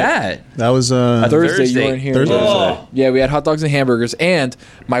plate was that? That was Thursday. You Thursday. weren't here. Thursday. Oh. Yeah, we had hot dogs and hamburgers, and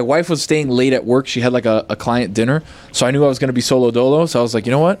my wife was staying late at work. She had like a client dinner, so I knew I was going to be solo dolo. So I was like,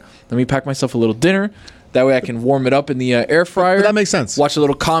 you know what? Let me pack myself a little dinner. That way I can warm it up in the air fryer. That makes sense. Watch a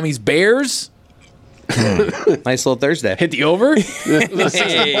little Commies Bears. Nice little Thursday. Hit the over.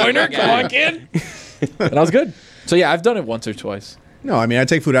 pointer. Come on, kid. And I was good. So yeah, I've done it once or twice. No, I mean I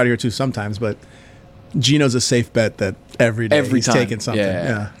take food out of here too sometimes, but Gino's a safe bet that every day Every he's time. taking something.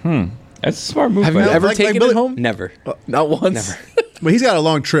 Yeah. Yeah. That's a smart move. Have you by him. ever like taken Billy- it home? Never. Not once. Never. But he's got a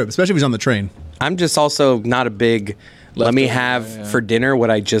long trip, especially if he's on the train. I'm just also not a big. Let me Leftover, have yeah. for dinner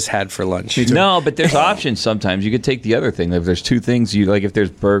what I just had for lunch. No, but there's options sometimes. You could take the other thing. If there's two things, you like if there's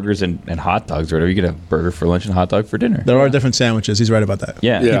burgers and hot dogs or whatever, you could have burger for lunch and hot dog for dinner. There are different sandwiches. He's right about that.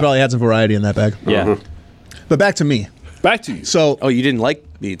 Yeah. He Yeah. probably had some variety in that bag. Yeah. But back to me. Back to you. So Oh, you didn't like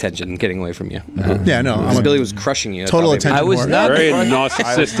the attention getting away from you. yeah, no, I'm Billy a was crushing you. I total thought maybe- attention. I was whore. not Very I was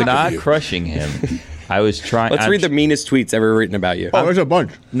narcissistic not of you. crushing him. I was trying. Let's read the meanest tweets ever written about you. Oh, there's a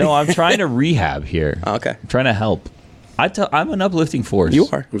bunch. No, I'm trying to rehab here. Oh, okay. I'm trying to help. I'm an uplifting force. You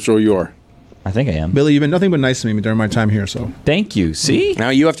are. I'm sure you are. I think I am. Billy, you've been nothing but nice to me during my time here. So Thank you. See? Now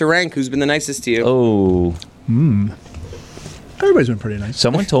you have to rank who's been the nicest to you. Oh, everybody's been pretty nice.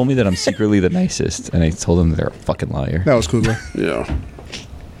 someone told me that I'm secretly the nicest, and I told them they're a fucking liar. That was Kugler. Yeah.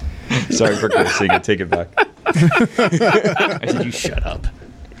 Sorry for cursing. I take it back. I said you shut up.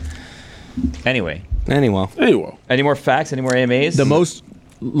 Anyway, Anyway. Anyway. any more facts? Any more AMAs? The most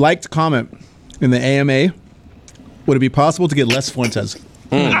liked comment in the AMA. Would it be possible to get Les Fuentes?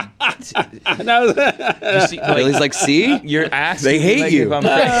 You see, like, Billy's like, see? you're asking. They hate like, you. If I'm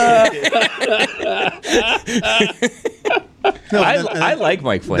No, I like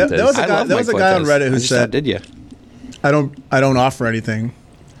Mike Fuentes. There was a I guy, love there was Mike a guy on Fuentes. Reddit I who just said, thought, did you? I don't offer anything.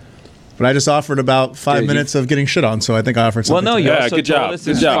 But I just offered about 5 Dude, you- minutes of getting shit on, so I think I offered well, something. no, to you that. Yeah, also good told job. us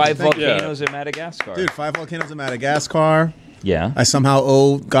Good there's job. 5 Thank you. volcanoes in Madagascar. Dude, 5 volcanoes in Madagascar. Yeah. I somehow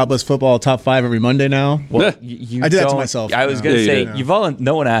owe God Bless Football a top 5 every Monday now. Well, you I did that to don't- myself. I was Yeah. gonna Yeah, say you did.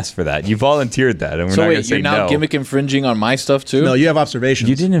 no one asked for that. You volunteered that, and we're So not gonna wait, say you're now no. gimmick infringing on my stuff too? No, you have observations.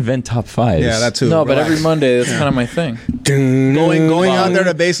 You didn't invent top 5s. Yeah, that too. No, but Relax. every Monday that's kind of my thing. Going out there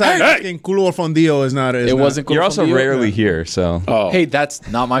to Bayside, asking culo or fondillo is not. It wasn't cool. You're also from you. rarely here, so Oh. Hey, that's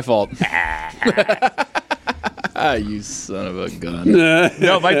not my fault. You son of a gun.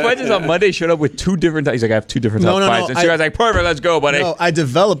 no. Mike Fuentes on Monday showed up with 2 different. He's like, I have 2 different top No, 5s, and so I was like, perfect, let's go, buddy. No, I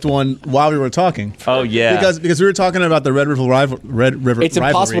developed one while we were talking. Oh yeah, Because we were talking about the Red River rivalry. It's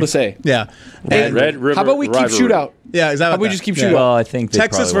impossible to say. Yeah. Red River How about we keep rivalry. shootout? Yeah, exactly. How about we just keep shooting? well, I think they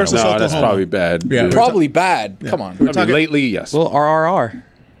Texas probably versus went No, away. that's Oklahoma. probably bad. Yeah. Probably bad. Come on. I mean, lately, yes. Well, RRR.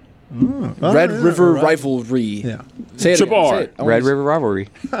 Red River rivalry. Yeah. Say it. Triple Again. R. Say it. I Red wanna- River Rivalry.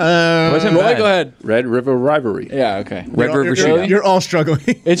 Wasn't Roy, bad. go ahead. Red River rivalry. Yeah. Okay. Red River You're, Shootout. you're all struggling.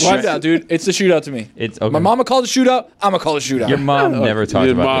 It's shootout, dude. It's the shootout to me. It's okay. My mama called it shootout. I'ma call it shootout. Your mom never talked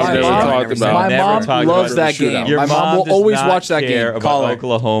Your about mom this. never mom- talked about My Never mom talked loves about that shootout. game. Your My mom will does always not watch that care game. about Call her.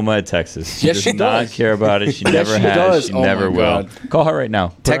 Oklahoma, Texas. She Yes, does she not does. care about it. She never she has. does. She Oh never my will. God. Call her right now.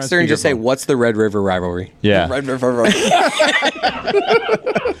 Put her Text her on and just say, speakerphone. what's the Red River Rivalry? Yeah. Red River rivalry.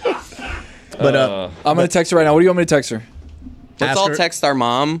 But I'm gonna text her right now. What do you want me to text her? Let's Ask all her- text our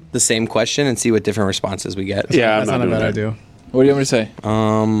mom the same question and see what different responses we get. Yeah, I'm that's not not a doing bad that. idea. What do you want me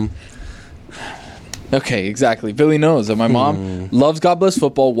to say? Okay, exactly. Billy knows that my mom loves God Bless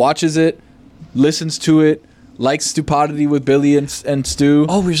Football, watches it, listens to it, likes Stupidity with Billy and Stu.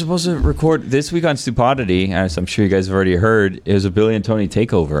 Oh, we were supposed to record this week on Stupidity, as I'm sure you guys have already heard. It was a Billy and Tony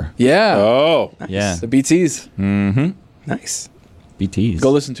takeover. Yeah. Oh. Yeah. The BTs. Nice. BTs.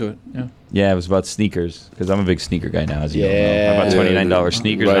 Go listen to it. Yeah. Yeah, it was about sneakers because I'm a big sneaker guy now, as you Yeah. know. I bought $29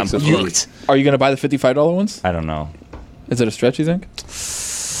 sneakers. Right, and I'm so hooked. Are you gonna buy the $55 ones? I don't know. Is it a stretch? You think?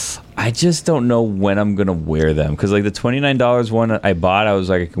 I just don't know when I'm gonna wear them because like the $29 one I bought, I was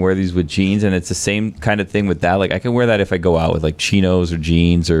like I can wear these with jeans, and it's the same kind of thing with that. Like I can wear that if I go out with like chinos or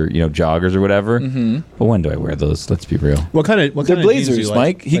jeans or joggers or whatever. Mm-hmm. But when do I wear those? Let's be real. What kind of They're jeans do Blazers, you like?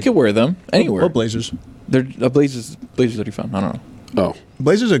 Mike. He could wear them anywhere. What Blazers? They're Blazers. Blazers are fun. I don't know. Oh.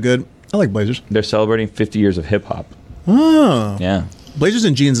 Blazers are good. I like blazers. They're celebrating 50 years of hip hop. Oh, Yeah. blazers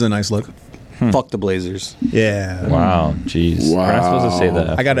and jeans is a nice look. Fuck the Blazers. Yeah. Wow. Jeez. Wow. We're not supposed to say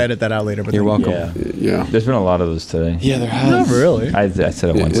that. I got to edit that out later. But You're welcome. Yeah. Yeah. There's been a lot of those today. Yeah, there has. Not really. I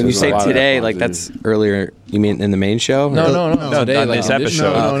said it once. When you There's a say lot of today, that like positive. that's earlier. You mean in the main show? No, today, on like this on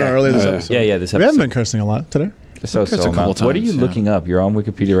episode. No, earlier this episode. Yeah, this We haven't episode. been cursing a lot today. So Cursed a couple what are you times, yeah. looking up? You're on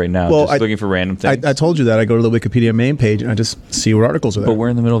Wikipedia right now, Well, just looking for random I things. told you that I go to the Wikipedia main page and I just see what articles are there. but we're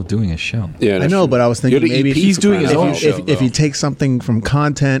in the middle of doing a show. Yeah, I that's know, true. but I was thinking You're the maybe EP he's for doing crying his out own loud. show. if you take something from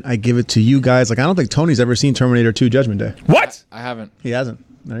content, I give it to you guys. Like I don't think Tony's ever seen Terminator 2: Judgment Day. What? I haven't. He hasn't.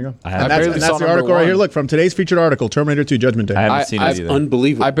 There you go. I And haven't. that's, barely and saw that's the number article right here. one. Look, from today's featured article, Terminator 2: Judgment Day. I haven't seen it either.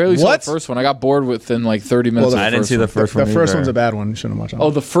 Unbelievable. I barely saw What? the first one. I got bored within like 30 minutes. Well, of I the didn't first see the one. first the one. first either. one's a bad one. You shouldn't watch it.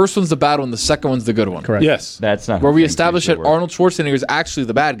 Oh, the first one's the bad one. The second one's the good one. correct. Yes. That's not Where how we things established usually that work. Arnold Schwarzenegger is actually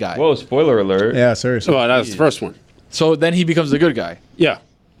the bad guy. Whoa! Spoiler alert. Yeah, seriously. Oh, that's the first one. So then he becomes the good guy. Yeah.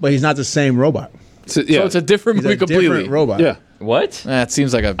 But he's not the same robot. So, yeah. So it's a different He's movie a completely. different robot. yeah. What? It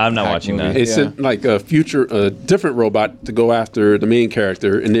seems like a. I'm not hack watching movie. that. They Yeah. sent like a different robot to go after the main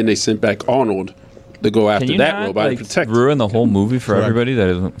character, and then they sent back Arnold to go Can after you that not robot like, and protect. ruin the whole movie for everybody that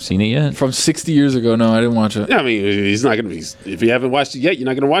hasn't seen it yet? From 60 years ago. No, I didn't watch it. Yeah, I mean, he's not gonna be. If you haven't watched it yet, you're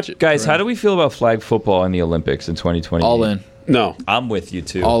not gonna watch it. Guys, how do we feel about flag football in the Olympics in 2020? All in. No. I'm with you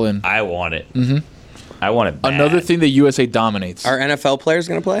too. All in. I want it. Mm-hmm. I want it. Bad. Another thing the USA dominates. Are NFL players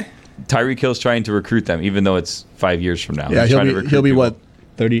gonna play? Tyreek Hill's trying to recruit them, even though it's 5 years from now. Yeah, He's trying to he'll recruit be people. what,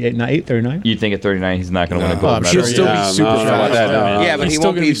 38, not 8, 39? You think at 39 he's not going to win a gold I'm medal? sure He'll still Yeah, be super no, I don't know about fast. that, no. Yeah, but He's he still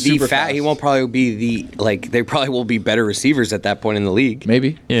won't gonna be be the super fat. fast. He won't probably be the like. They probably will be better receivers at that point in the league.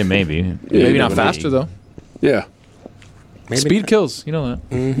 Maybe. Yeah, maybe. Maybe not maybe. faster, though. Yeah. Maybe Speed not. kills. You know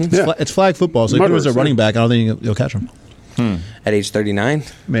that. Yeah. It's flag football, so if he was a Murderers, running back, I don't think you'll catch him. At age 39.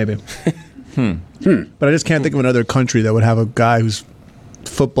 Maybe. But I just can't think of another country that would have a guy who's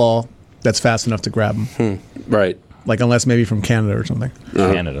football that's fast enough to grab him. Right. Like, unless maybe from Canada or something.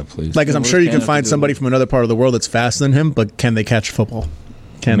 Canada, please. Like, 'cause I'm What sure does you can Canada find do? somebody from another part of the world that's faster than him, but can they catch football?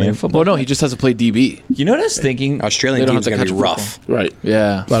 Can Man, they? football. Well, no, he just has to play DB. You know what I was thinking? Australian They don't team's have to gonna be catch rough. Right.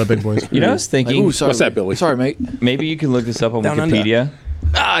 Yeah. A lot of big boys. You know what I was thinking? Ooh, sorry, What's that, mate. Billy? Sorry, mate. Maybe you can look this up on Down under. Wikipedia.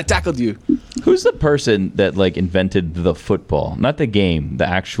 I tackled you. Who's the person that like invented the football? Not the game, the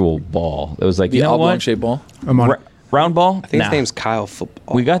actual ball. It was like, The you know oblong what? shaped ball. I'm on. Round ball? I think Nah. his name's Kyle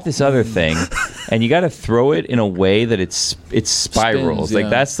Football. We got this other thing, and you got to throw it in a way that it spirals. Spins, Like yeah.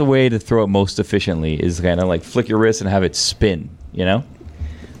 that's the way to throw it most efficiently. Is kind of like flick your wrist and have it spin. You know.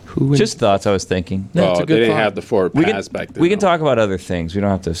 Just thoughts I was thinking. Yeah, it's a Oh, good they didn't thought. have the forward We pass can back then. we can though. talk about other things. We don't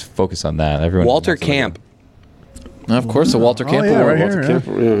have to focus on that. Everyone. Walter wants to- Camp. Of course, the Walter Camp yeah, Award. right Walter here, Camp,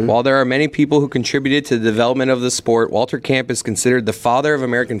 yeah. While there are many people who contributed to the development of the sport, Walter Camp is considered the father of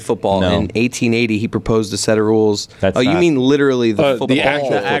American football. No. In 1880, he proposed a set of rules. That's you not- mean literally the football? the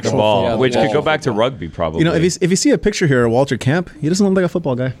actual The football. ball, Yeah, the which could ball. go back to rugby probably. You know, if you see a picture here of Walter Camp, he doesn't look like a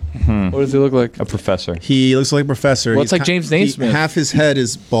football guy. What does he look like? a professor. He looks like a professor. Well, it's He's like James Naismith. Half his head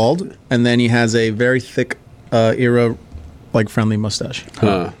is bald, and then he has a very thick, era, like friendly mustache.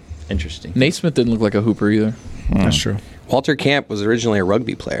 Interesting. Naismith didn't look like a hooper either. That's true. Walter Camp was originally a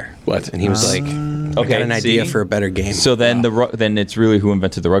rugby player. What? And he was like, Okay, got an idea see? for a better game. So then then it's really who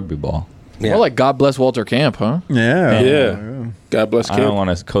invented the rugby ball. yeah. Well, like God bless Walter Camp, huh? Yeah. Yeah. God bless I don't Camp.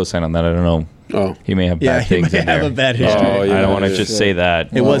 want to co-sign on that. I don't know. Oh. He may have Yeah, bad he things may in have there. a bad history. Oh, I yeah, don't want to yeah, just yeah. say that.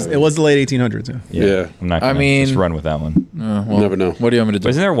 It was the late 1800s. Yeah. Yeah. I'm not. I Gonna mean- just run with that one. Well, Never know. What do you want me to do? But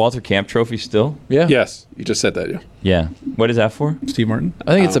isn't there a Walter Camp trophy still? Yeah. Yes. You just said that, yeah. Yeah. What is that for? Steve Martin.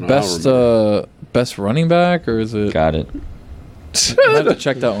 I think it's the I don't know, best running back, or is it? Got it. I have to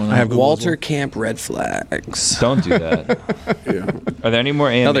check that one. I have out. Google Walter Camp red flags. Don't do that. Yeah. Are there any more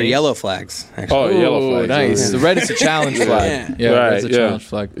AMAs? No, they're yellow flags. Actually. Oh, yellow Ooh, flag. nice. The red is a challenge flag. Yeah, Right, that's a yeah. challenge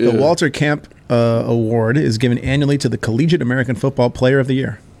flag. Yeah. The Walter Camp Award is given annually to the Collegiate American Football Player of the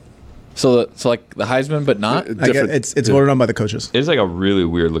Year. So like the Heisman, but not. I guess it's voted on by the coaches. It's like a really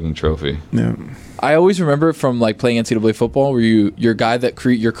weird looking trophy. Yeah. I always remember it from like playing NCAA football, where your guy that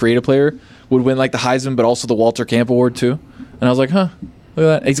your creative player would win like the Heisman, but also the Walter Camp Award too. And I was like, huh, look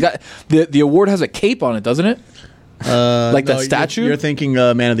at that. He's got the award has a cape on it, doesn't it? Like that statue. You're thinking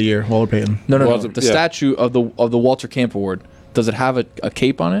Man of the Year, Walter Payton. No. Walter- The yeah. statue of the Walter Camp Award. Does it have a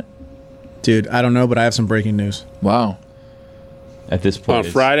cape on it? Dude, I don't know, but I have some breaking news. Wow. At this point,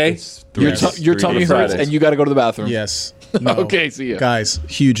 On Friday? Your tummy hurts Fridays. and you got to go to the bathroom. Yes. No. Okay, see ya. Guys,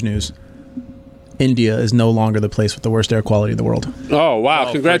 huge news. India is no longer the place with the worst air quality in the world. Oh,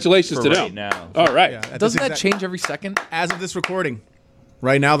 wow. Congratulations for to right them. now. All right. At Doesn't this that exact- change every second? As of this recording,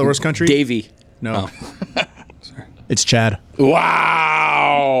 right now, the worst country? Davy. No. It's Chad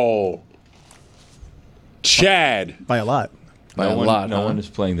Wow. Chad. by a lot. By a lot. No huh? one is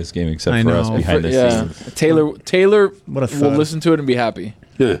playing this game except I for us know. behind the scenes. Taylor What a will thud. listen to it and be happy.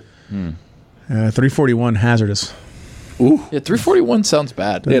 Yeah. 341 hazardous. Ooh. Yeah, 341 sounds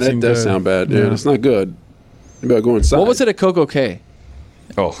bad. Yeah, seem that does good. sound bad. Yeah, Yeah. that's not good. You better go inside. What was it at Coco K?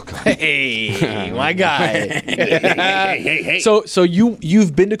 Oh, God. Hey, my guy. So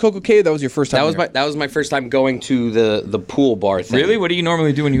you've been to Coco K? That was your first time. That was my first time going to the pool bar thing. Really? What do you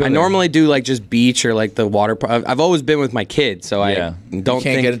normally do when you go I there? normally do like just beach or like the water. I've always been with my kids, so Yeah. I don't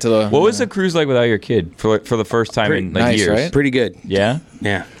Can't think get into the. What was the cruise like without your kid for the first time in like nice, years? right? pretty good. Yeah.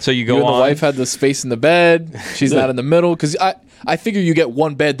 Yeah. So you you go and the on. wife had the space in the bed. She's not in the middle because I figure you get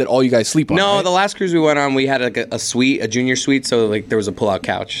one bed that all you guys sleep on. No, right? the last cruise we went on, we had like a suite, a junior suite, so like there was a pull-out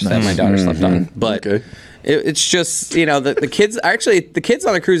couch that my daughter slept on. But Okay. it's just the kids. Actually, the kids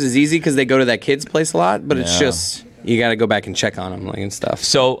on a cruise is easy because they go to that kids' place a lot. But it's Yeah. just you got to go back and check on them and stuff.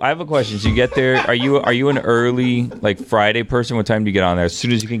 So I have a question. So you get there. Are you an early like Friday person? What time do you get on there? As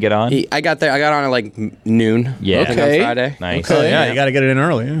soon as you can get on. I got there. I got on at like noon. Yeah. I think, Okay. on Friday. Nice. Okay. Yeah, you got to get it in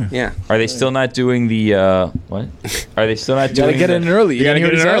early. Yeah. Yeah. Are they still not doing the what? Are they still not You gotta doing get in early. You got to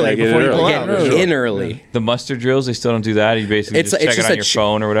get it early Get it before you early. pull Yeah, out. for sure. In early. the muster drills? They still don't do that. You basically just check it on your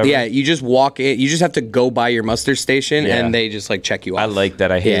phone or whatever. Yeah, you just walk in. You just have to go by your muster station, Yeah. and they just like check you off. I like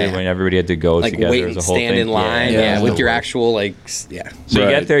that. I hated Yeah. when everybody had to go like together wait as a and whole stand thing. in line. Yeah. Yeah, Yeah. with your actual like yeah. So you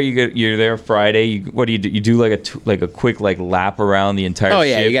Right. get there, you're there Friday. What do? You do like a quick like lap around the entire. Oh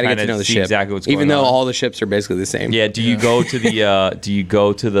yeah, ship, you got to get kinda to know the see ship. exactly what's going Even though on. all the ships are basically the same. Yeah. Do you go to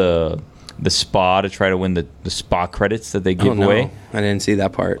the spa to try to win the spa credits that they give Oh no, away? I didn't see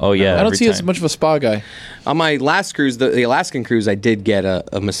that part. Oh yeah. I don't every see as time. much of a spa guy. On my last cruise, the Alaskan cruise, I did get a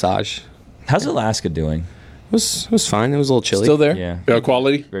massage. How's Alaska doing? It was fine. It was a little chilly. Still there? Yeah. Air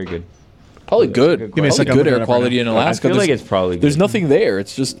quality? Very good. Probably good. Give me a Probably second, good I'll look it air up quality right in I Alaska. feel like There's- it's probably There's good. nothing there.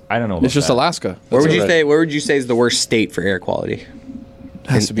 It's just. I don't know. It's about just that. Alaska. Where would That's you all say? Where would you say is the worst state for air quality?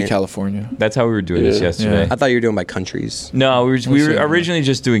 Has to be in- California. That's how we were doing this Yeah. yesterday. I thought you were doing by countries. No, we were see. originally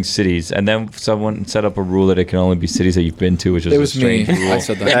just doing cities, and then someone set up a rule that it can only be cities that you've been to, which is It a was me. strange rule. I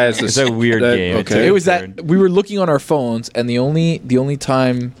said that. It's a weird game. It's Okay. It was absurd. that we were looking on our phones, and the only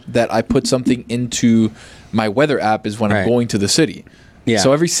time that I put something into my weather app is when I'm Right. going to the city. Yeah.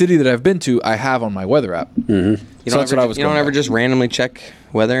 So every city that I've been to, I have on my weather app. You So don't that's ever, what I was You don't going ever by. just randomly check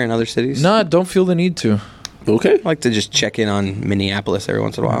weather in other cities? No, I don't feel the need to. Okay. I like to just check in on Minneapolis every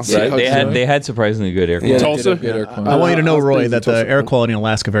once in a while. Right. They had surprisingly good air Yeah, quality. they Tulsa? did have good air quality. I want you to know, I was Roy, pleased that with the Tulsa. air quality in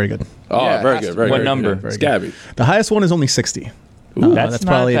Alaska very good. Oh, Yeah, it very has good. to Very be. What good. number? Yeah. Scabby. The highest one is only 60. That's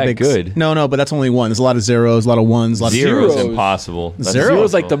not that good. No, but that's only one. There's a lot of zeros, a lot of ones, a lot Zero's of Zeros. impossible. That's Zero? Zero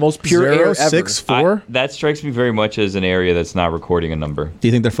is like the most pure Zero, air ever. 6, 4. That strikes me very much as an area that's not recording a number. Do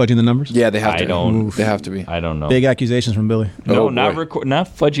you think they're fudging the numbers? Yeah, they have to. I don't. They have to be. I don't know. Big accusations from Billy. No, Oh, not boy.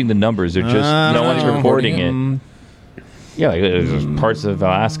 not fudging the numbers. They're just no one's no. recording it. Yeah, like, there's parts of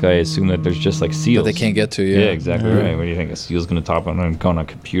Alaska. I assume that there's just like That seals. they can't get to. Yeah, Yeah, exactly right. What do you think? A seal's going to top on a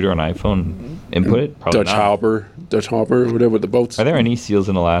computer, on iPhone, input it? Probably Dutch Hopper, whatever the boats. Are there any seals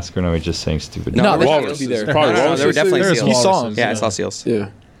in Alaska, or am I just saying stupid? No, they have to Walrus. be there. Probably No, there were walruses. definitely There's seals. You saw 'em. Yeah, I saw seals. Yeah.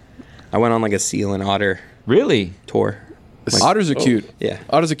 I went on like a seal and otter Really? tour. Otters are cute. Yeah.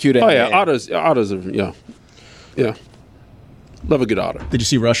 Otters are cute. Oh yeah, animal. otters are yeah. Love a good otter. Did you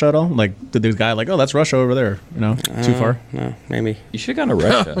see Russia at all? Like, did the guy like, oh, that's Russia over there? You know, too far. No, maybe. You should have gone to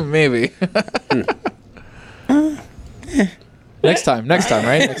Russia. Maybe. Next time, right? Next time.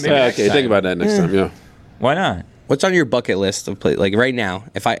 Yeah, okay, think about that next time. Yeah. Why not? What's on your bucket list of play like right now?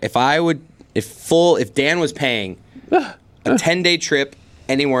 If Dan was paying a 10-day trip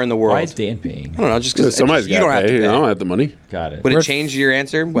anywhere in the world, Why is Dan paying? I don't know, just because Somebody's you got don't to have to pay. pay. I don't have the money. Got it. Would it change your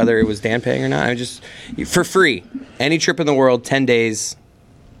answer whether it was Dan paying or not? I just for free, any trip in the world, 10 days.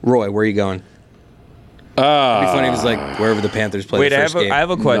 Roy, where are you going? It'd be funny if it was like wherever the Panthers play. Wait, the I first have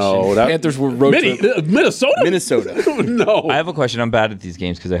game. a question. No, that Panthers were road trip. Minnesota. Minnesota. No. I have a question. I'm bad at these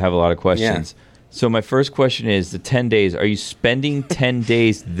games because I have a lot of questions. So my first question is the 10 days. Are you spending 10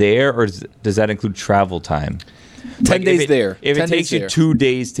 days there, or does that include travel time? 10 days there. If 10 it takes days you there. 2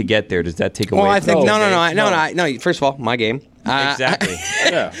 days to get there, does that take away? Well, I from think the no. days? First of all, my game. Exactly.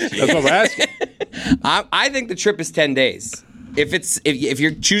 Yeah, that's what we're asking. I think the trip is 10 days. If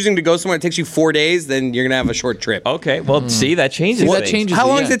you're choosing to go somewhere that takes you 4 days, then you're gonna have a short trip. Okay. Well, see, that changes. Well, that things. changes How it,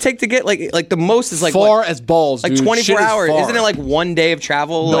 long yeah. does it take to get like the most is like far what? as balls, Like dude. 24 Shit is hours? far. Isn't it like 1 day of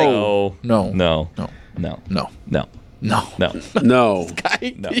travel? Like, No. No. No. No. No. No. No. No. No. No.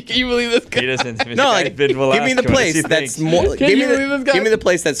 Can you believe this guy? He doesn't. no, like give me the place that's more. Give you believe this guy? me the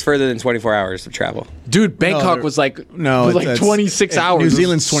place that's further than 24 hours of travel. Dude, Bangkok there- was like No, was like it's- 26 it- hours. New It was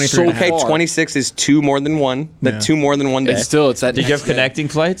Zealand's 23 so and a half. Okay, far. 26 is two more than one. Yeah. Two more than 1 day. It's still, it's that. Did you have next day. connecting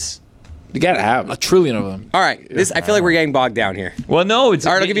flights? You gotta have A it. trillion of them. All right, I feel like we're getting bogged down here. Well, no, it's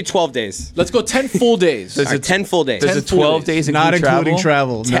All right, I'll give you 12 days. Let's go 10 full days. All right, 10 full days. Does it 12 days. days Not include including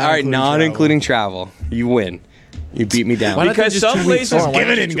travel. All right, not including travel. You win. You beat me down. Why not Because just some 2 weeks places more? Why give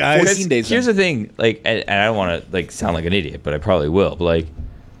not it just in, guys. 14 days Here's then? the thing, like, and I don't want to like sound like an idiot, but I probably will. But like,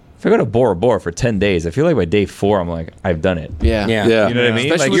 if I go to Bora Bora for 10 days, I feel like by day 4, I'm like, I've done it. Yeah. Yeah. Yeah. You know what I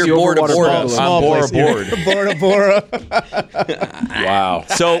mean? Especially Like with you're the bored of overwater Bora. bubbles. I'm Bora bored. Bora Bora. Wow.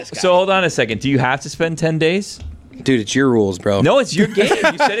 So hold on a second. Do you have to spend 10 days? Dude, it's your rules, bro. No, it's your game. You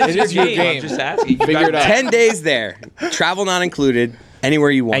said it's It your is your game. game. I'm just asking. You Figure got it out. 10 days there. Travel not included.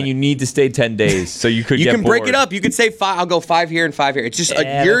 Anywhere you want. And you need to stay 10 days, so you could You get can break bored. it up. You could say 5. I'll go 5 here and 5 here. It's just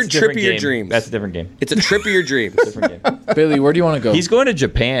Yeah, your that's a trip different of your game. dreams. That's a different game. It's a trip of your dreams. Different game. Billy, where do you want to go? He's going to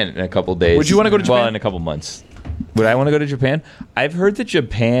Japan in a couple days. Would you wanna go to Well, Japan? in a couple months. Would I want to go to Japan? I've heard that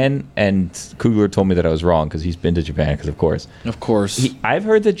Japan, and Kugler told me that I was wrong because he's been to Japan, because of course. Of course. I've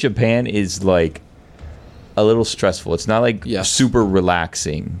heard that Japan is like a little stressful. It's not like Yes. super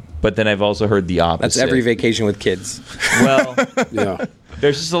relaxing. But then I've also heard the opposite. That's every vacation with kids. Well, Yeah.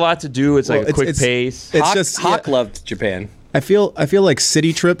 there's just a lot to do. It's like a quick pace. It's Hawk, just Hawk loved Japan. I feel like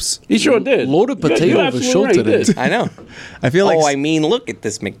city trips. He sure did. Loaded You're potato absolutely with show right, he today. did. I know. I feel like Oh, I mean, look at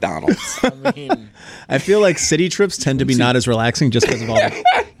this McDonald's. I feel like city trips tend to be not as relaxing just because of all the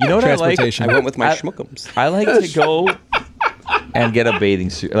You know what I like? transportation. I went with my I- schmuckums. I like to go and get a bathing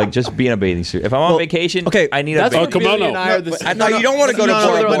suit. Like, just be in a bathing suit. If I'm on vacation, okay, I need That's a what bathing come on, Billy and no. I are the I same. thought you don't want to go to No,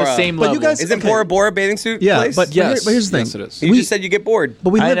 Bora they're on Bora. the same But you level. guys- Isn't Okay. Bora Bora a bathing suit Yeah, place? but Yes. here's the thing. Yes, it is. You just said you get bored. But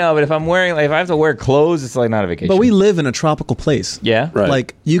we I live, know, but if I'm wearing, like, if I have to wear clothes, it's like not a vacation. but we live in a tropical place. yeah, Right.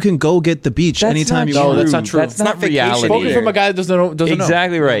 Like you can go get the beach That's anytime you not No, want. that's not true. That's not not vacation reality. either. Spoken from a guy that doesn't know.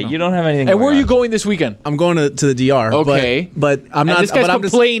 Exactly right. You don't have anything. And where are going you on. going this weekend? I'm going to the DR. Okay. but I'm And not. this guy's but I'm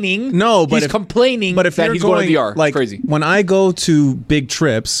just- complaining. No, but he's if- complaining But if that you're he's going, going to DR. like It's crazy. when I go to big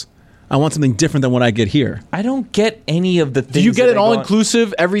trips, I want something different than what I get here. I don't get any of the things. Do you get that an I go on-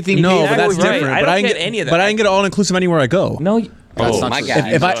 all-inclusive, everything? No, paid but that's for? right. different. I but don't I can get any of that. But I can get all inclusive anywhere I go. No. That's Oh, not my true.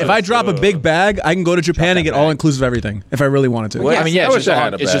 God. If I drop a big bag, I can go to Japan and get all inclusive everything if I really wanted to. What? I mean, yeah, I it's, wish just, I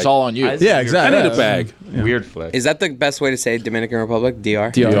had a it's just bag. all on you. Yeah, exactly. I need a bag. Weird flex. Is that the best way to say Dominican Republic?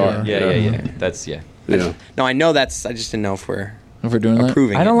 DR? DR. Yeah. That's yeah. Yeah. No, I know that's. I just didn't know if we're If we're doing that.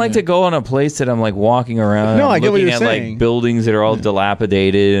 approving. I don't it. like to go on a place that I'm like walking around. No, I get what looking you're at saying. like buildings that are all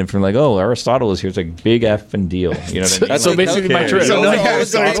dilapidated, and from like, oh, Aristotle is here. It's like big effing deal. You know what I mean? That's So like- basically, my okay. trip. So No, no, yeah, so-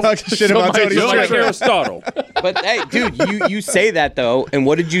 sorry, talking shit so about my- Tony. You're like Short. Aristotle. But hey, dude, you say that though, and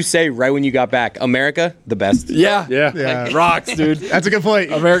what did you say right when you got back? America, the best. Yeah. Yeah. Yeah. Rocks, dude. That's a good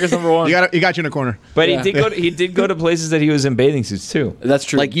point. America's number one. You got you in a corner. But he did go to places that he was in bathing suits too. That's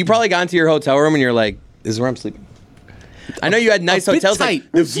true. Like you probably got into your hotel room and you're like, "This is where I'm sleeping." I know you had nice bit hotels. tight.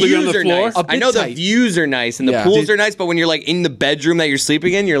 Like, the Sleeping on views the are floor? nice. A I bit know the tight. views are nice and the Yeah. pools are nice, but when you're like in the bedroom that you're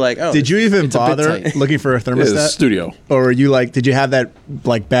sleeping in, you're like, "Oh." Did you even a bit bother tight. looking for a It's thermostat? studio. Or were you like, did you have that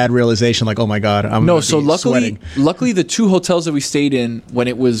like bad realization, like, oh my god, I'm No, gonna so be luckily, sweating? the 2 hotels that we stayed in when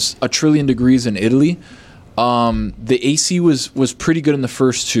it was a trillion degrees in Italy, the AC was pretty good in the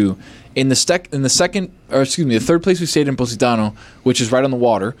first 2. In the the third place we stayed in Positano, which is right on the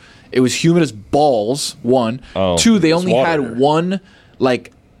water, it was humid as balls. 1, Oh, 2, they only water. had one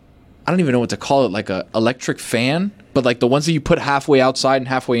like I don't even know what to call it, like a electric fan, but like the ones that you put halfway outside and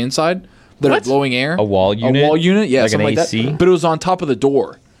halfway inside that are blowing air. A wall unit? A wall unit, yeah, Like an something AC? like that. But it was on top of the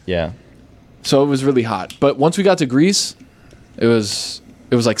door. Yeah. So it was really hot. But once we got to Greece, it was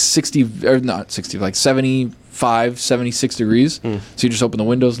like 60 or not 60, like 75, 76 degrees. So you just open the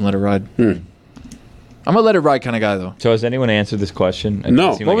windows and let it ride. I'm a let it ride kind of guy though. So has anyone answered this question? It No.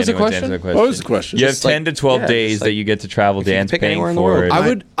 doesn't seem What like was the anyone's question? answered that What was the question? You have Just like- 10 to 12 yeah, days just that like- you get to travel. you can Dan's pick paying anywhere in the for world.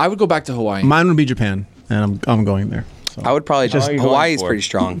 it. I would go back to Hawaii. Mine would be Japan, and I'm going there. So. I would probably just are you going Hawaii is for? pretty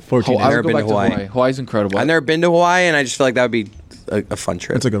strong. 14 I I've never would go been back to to Hawaii. Hawaii. Hawaii's incredible. I've never been to Hawaii, and I just feel like that would be a fun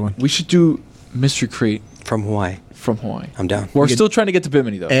trip. That's a good one. We should do Mystery Crate From Hawaii. from Hawaii. I'm down. We're still trying to get to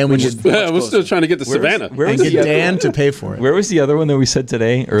Bimini though. And we which is get- much Yeah, we're closer. still trying to get to Savannah. Where And was get the other Dan one? to pay for it. Where was the other one that we said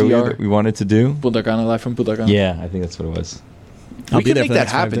today earlier DR. that we wanted to do? Budagana, live from Budagana. Yeah, I think that's what it was. I'll We be can there make for the that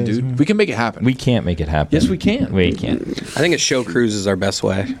next 5 happen, days, dude. yeah. We can make it happen. We can't make it happen. Yes, we can. We can't. I think a show cruise is our best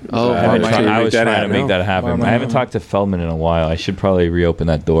way. Oh, I my haven't God. tried. I was that trying to happen. make that happen. Wow. I haven't talked to Feldman in a while. I should probably reopen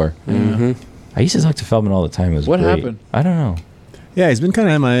that door. Mm-hmm. I used to talk to Feldman all the time. It was What great. happened? I don't know. Yeah, he's been kind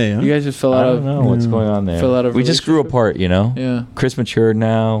of MIA. Huh? You guys just fell I out don't of. know what's going on there. Fell out of We just grew relationship? apart, you know? Yeah. Chris matured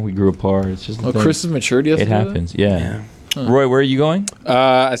now. We grew apart. It's just a Oh, thing. Chris has matured It yesterday. happens. Yeah. Roy, where are you going?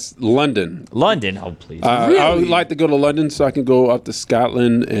 It's London. London. Oh, please. I would like to go to London so I can go up to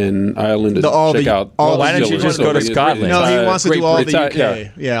Scotland and Ireland and all check the- out. all all the- Why don't you the just go to British- Scotland? No, he wants to Great do all the Britain.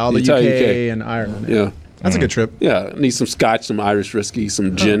 UK. Yeah, all the Entire UK, UK. and Ireland. Yeah. That's a good trip. Yeah, need some scotch, some Irish whiskey,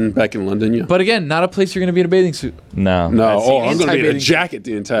 some gin back in London. Yeah. But again, not a place you're going to be in a bathing suit. No. No, That's- I'm going to be in a anti-bathing- jacket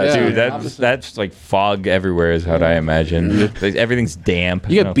the entire Yeah. time. Dude, that's like fog everywhere is what I imagine. Like, everything's damp.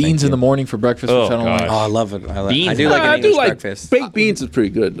 You get No, beans thank in you. the morning for breakfast, Oh, which I don't gosh. like. Oh, I love it. I Beans. do like I an do English like breakfast. baked beans is pretty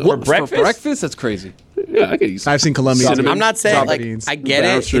good. Though. For breakfast? For breakfast, that's crazy. Yeah, I can eat some. I've seen Colombian. Cinnamon. I'm not saying Chocolate like beans. I get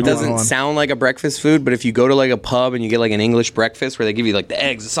Brown it. sugar. It doesn't Hold on. sound like a breakfast food, but if you go to like a pub and you get like an English breakfast where they give you like the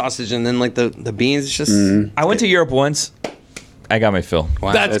eggs, the sausage, and then like the beans, it's just I went to Europe once. I got my fill.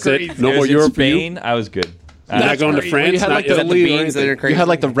 wow. That's it. No It more was in Europe for you. Spain. I was good. Not going to Well, France. you had Not like the Italy. or beans that anything? are crazy. You had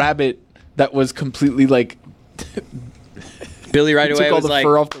like the rabbit that was completely like Billy right away took all was the like,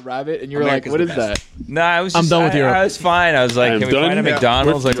 fur off the rabbit, and you're America's like, "What the is best. that?" No, I was. I'm Just, done with Europe. I was fine. I was like, I'm can we done. find a Yeah.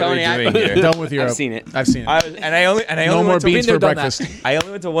 McDonald's? Like, what Tony, are we doing here? Done with Europe. I've seen it. I've seen it. I was, and I only no more went to, beans there, for done that. breakfast. I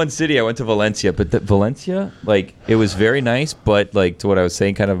only went to one city. I went to Valencia, but Valencia, like, it was very nice. But like to what I was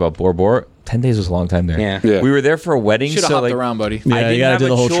saying, kind of about Bora Bora, 10 days was a long time there. Yeah. We were there for a wedding. Should have so hopped like, around, buddy. Yeah, I you didn't gotta have do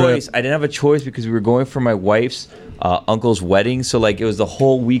the a whole trip. choice. I didn't have a choice because we were going for my wife's uncle's wedding. So like it was the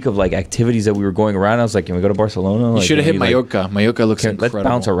whole week of like activities that we were going around. I was like, can we go to Barcelona? You Like, should have can hit we, like, Mallorca. Mallorca looks let's incredible.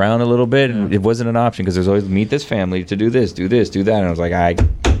 bounce around a little bit. And it wasn't an option because there's always meet this family to do this, do this, do that. And I was like, I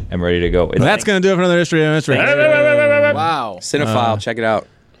am ready to go. Well, that's gonna do it for another history. Wow. Cinephile, check it out.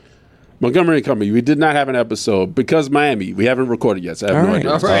 Montgomery and Company. We did not have an episode because Miami. We haven't recorded yet, so I have no right.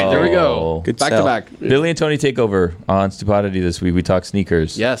 idea. All right, there we go. Oh. Good Back sell. to back. Billy and Tony take over on Stupidity this week. We talk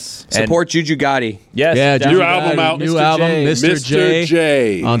sneakers. Yes. And- Support Juju Gotti. Yes. Yeah, definitely. New album out. New Mr. album, J. Mr. J,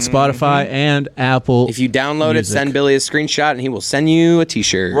 J. on Spotify and Apple. If you download Music. it, send Billy a screenshot, and he will send you a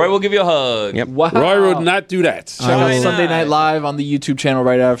T-shirt. Roy will give you a hug. Yep. Wow. Roy would not do that. Check out will. Sunday Night Live on the YouTube channel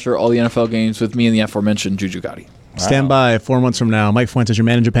right after all the NFL games with me and the aforementioned Juju Gotti. Stand by 4 months from now. Mike Fuentes, your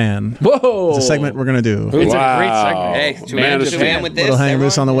man in Japan. Whoa. It's a segment we're gonna do. It's Wow. a great segment. Hey, to Man man of to Japan. man with this. Little hang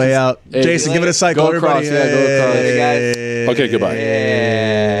loose on the way out. Hey, Jason, give it a cycle, go everybody. across, yeah, go across. Hey, guys. Okay, goodbye.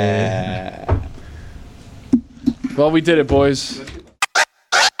 Yeah. Well, we did it, boys.